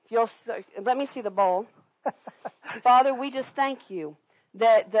 let me see the bowl. Father, we just thank you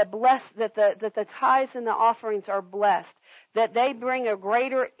that the tithes and the offerings are blessed, that they bring a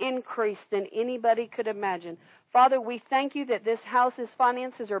greater increase than anybody could imagine. Father, we thank you that this house's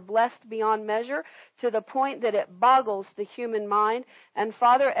finances are blessed beyond measure to the point that it boggles the human mind. And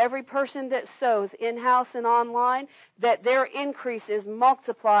Father, every person that sows in-house and online, that their increase is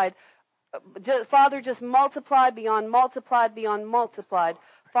multiplied. Father, just multiplied beyond multiplied beyond multiplied.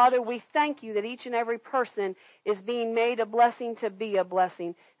 Father, we thank you that each and every person is being made a blessing to be a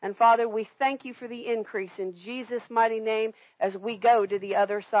blessing. And Father, we thank you for the increase in Jesus' mighty name as we go to the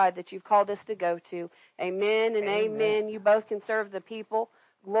other side that you've called us to go to. Amen and amen. You both can serve the people.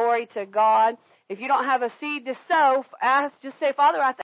 Glory to God. If you don't have a seed to sow, just say, Father, I thank you.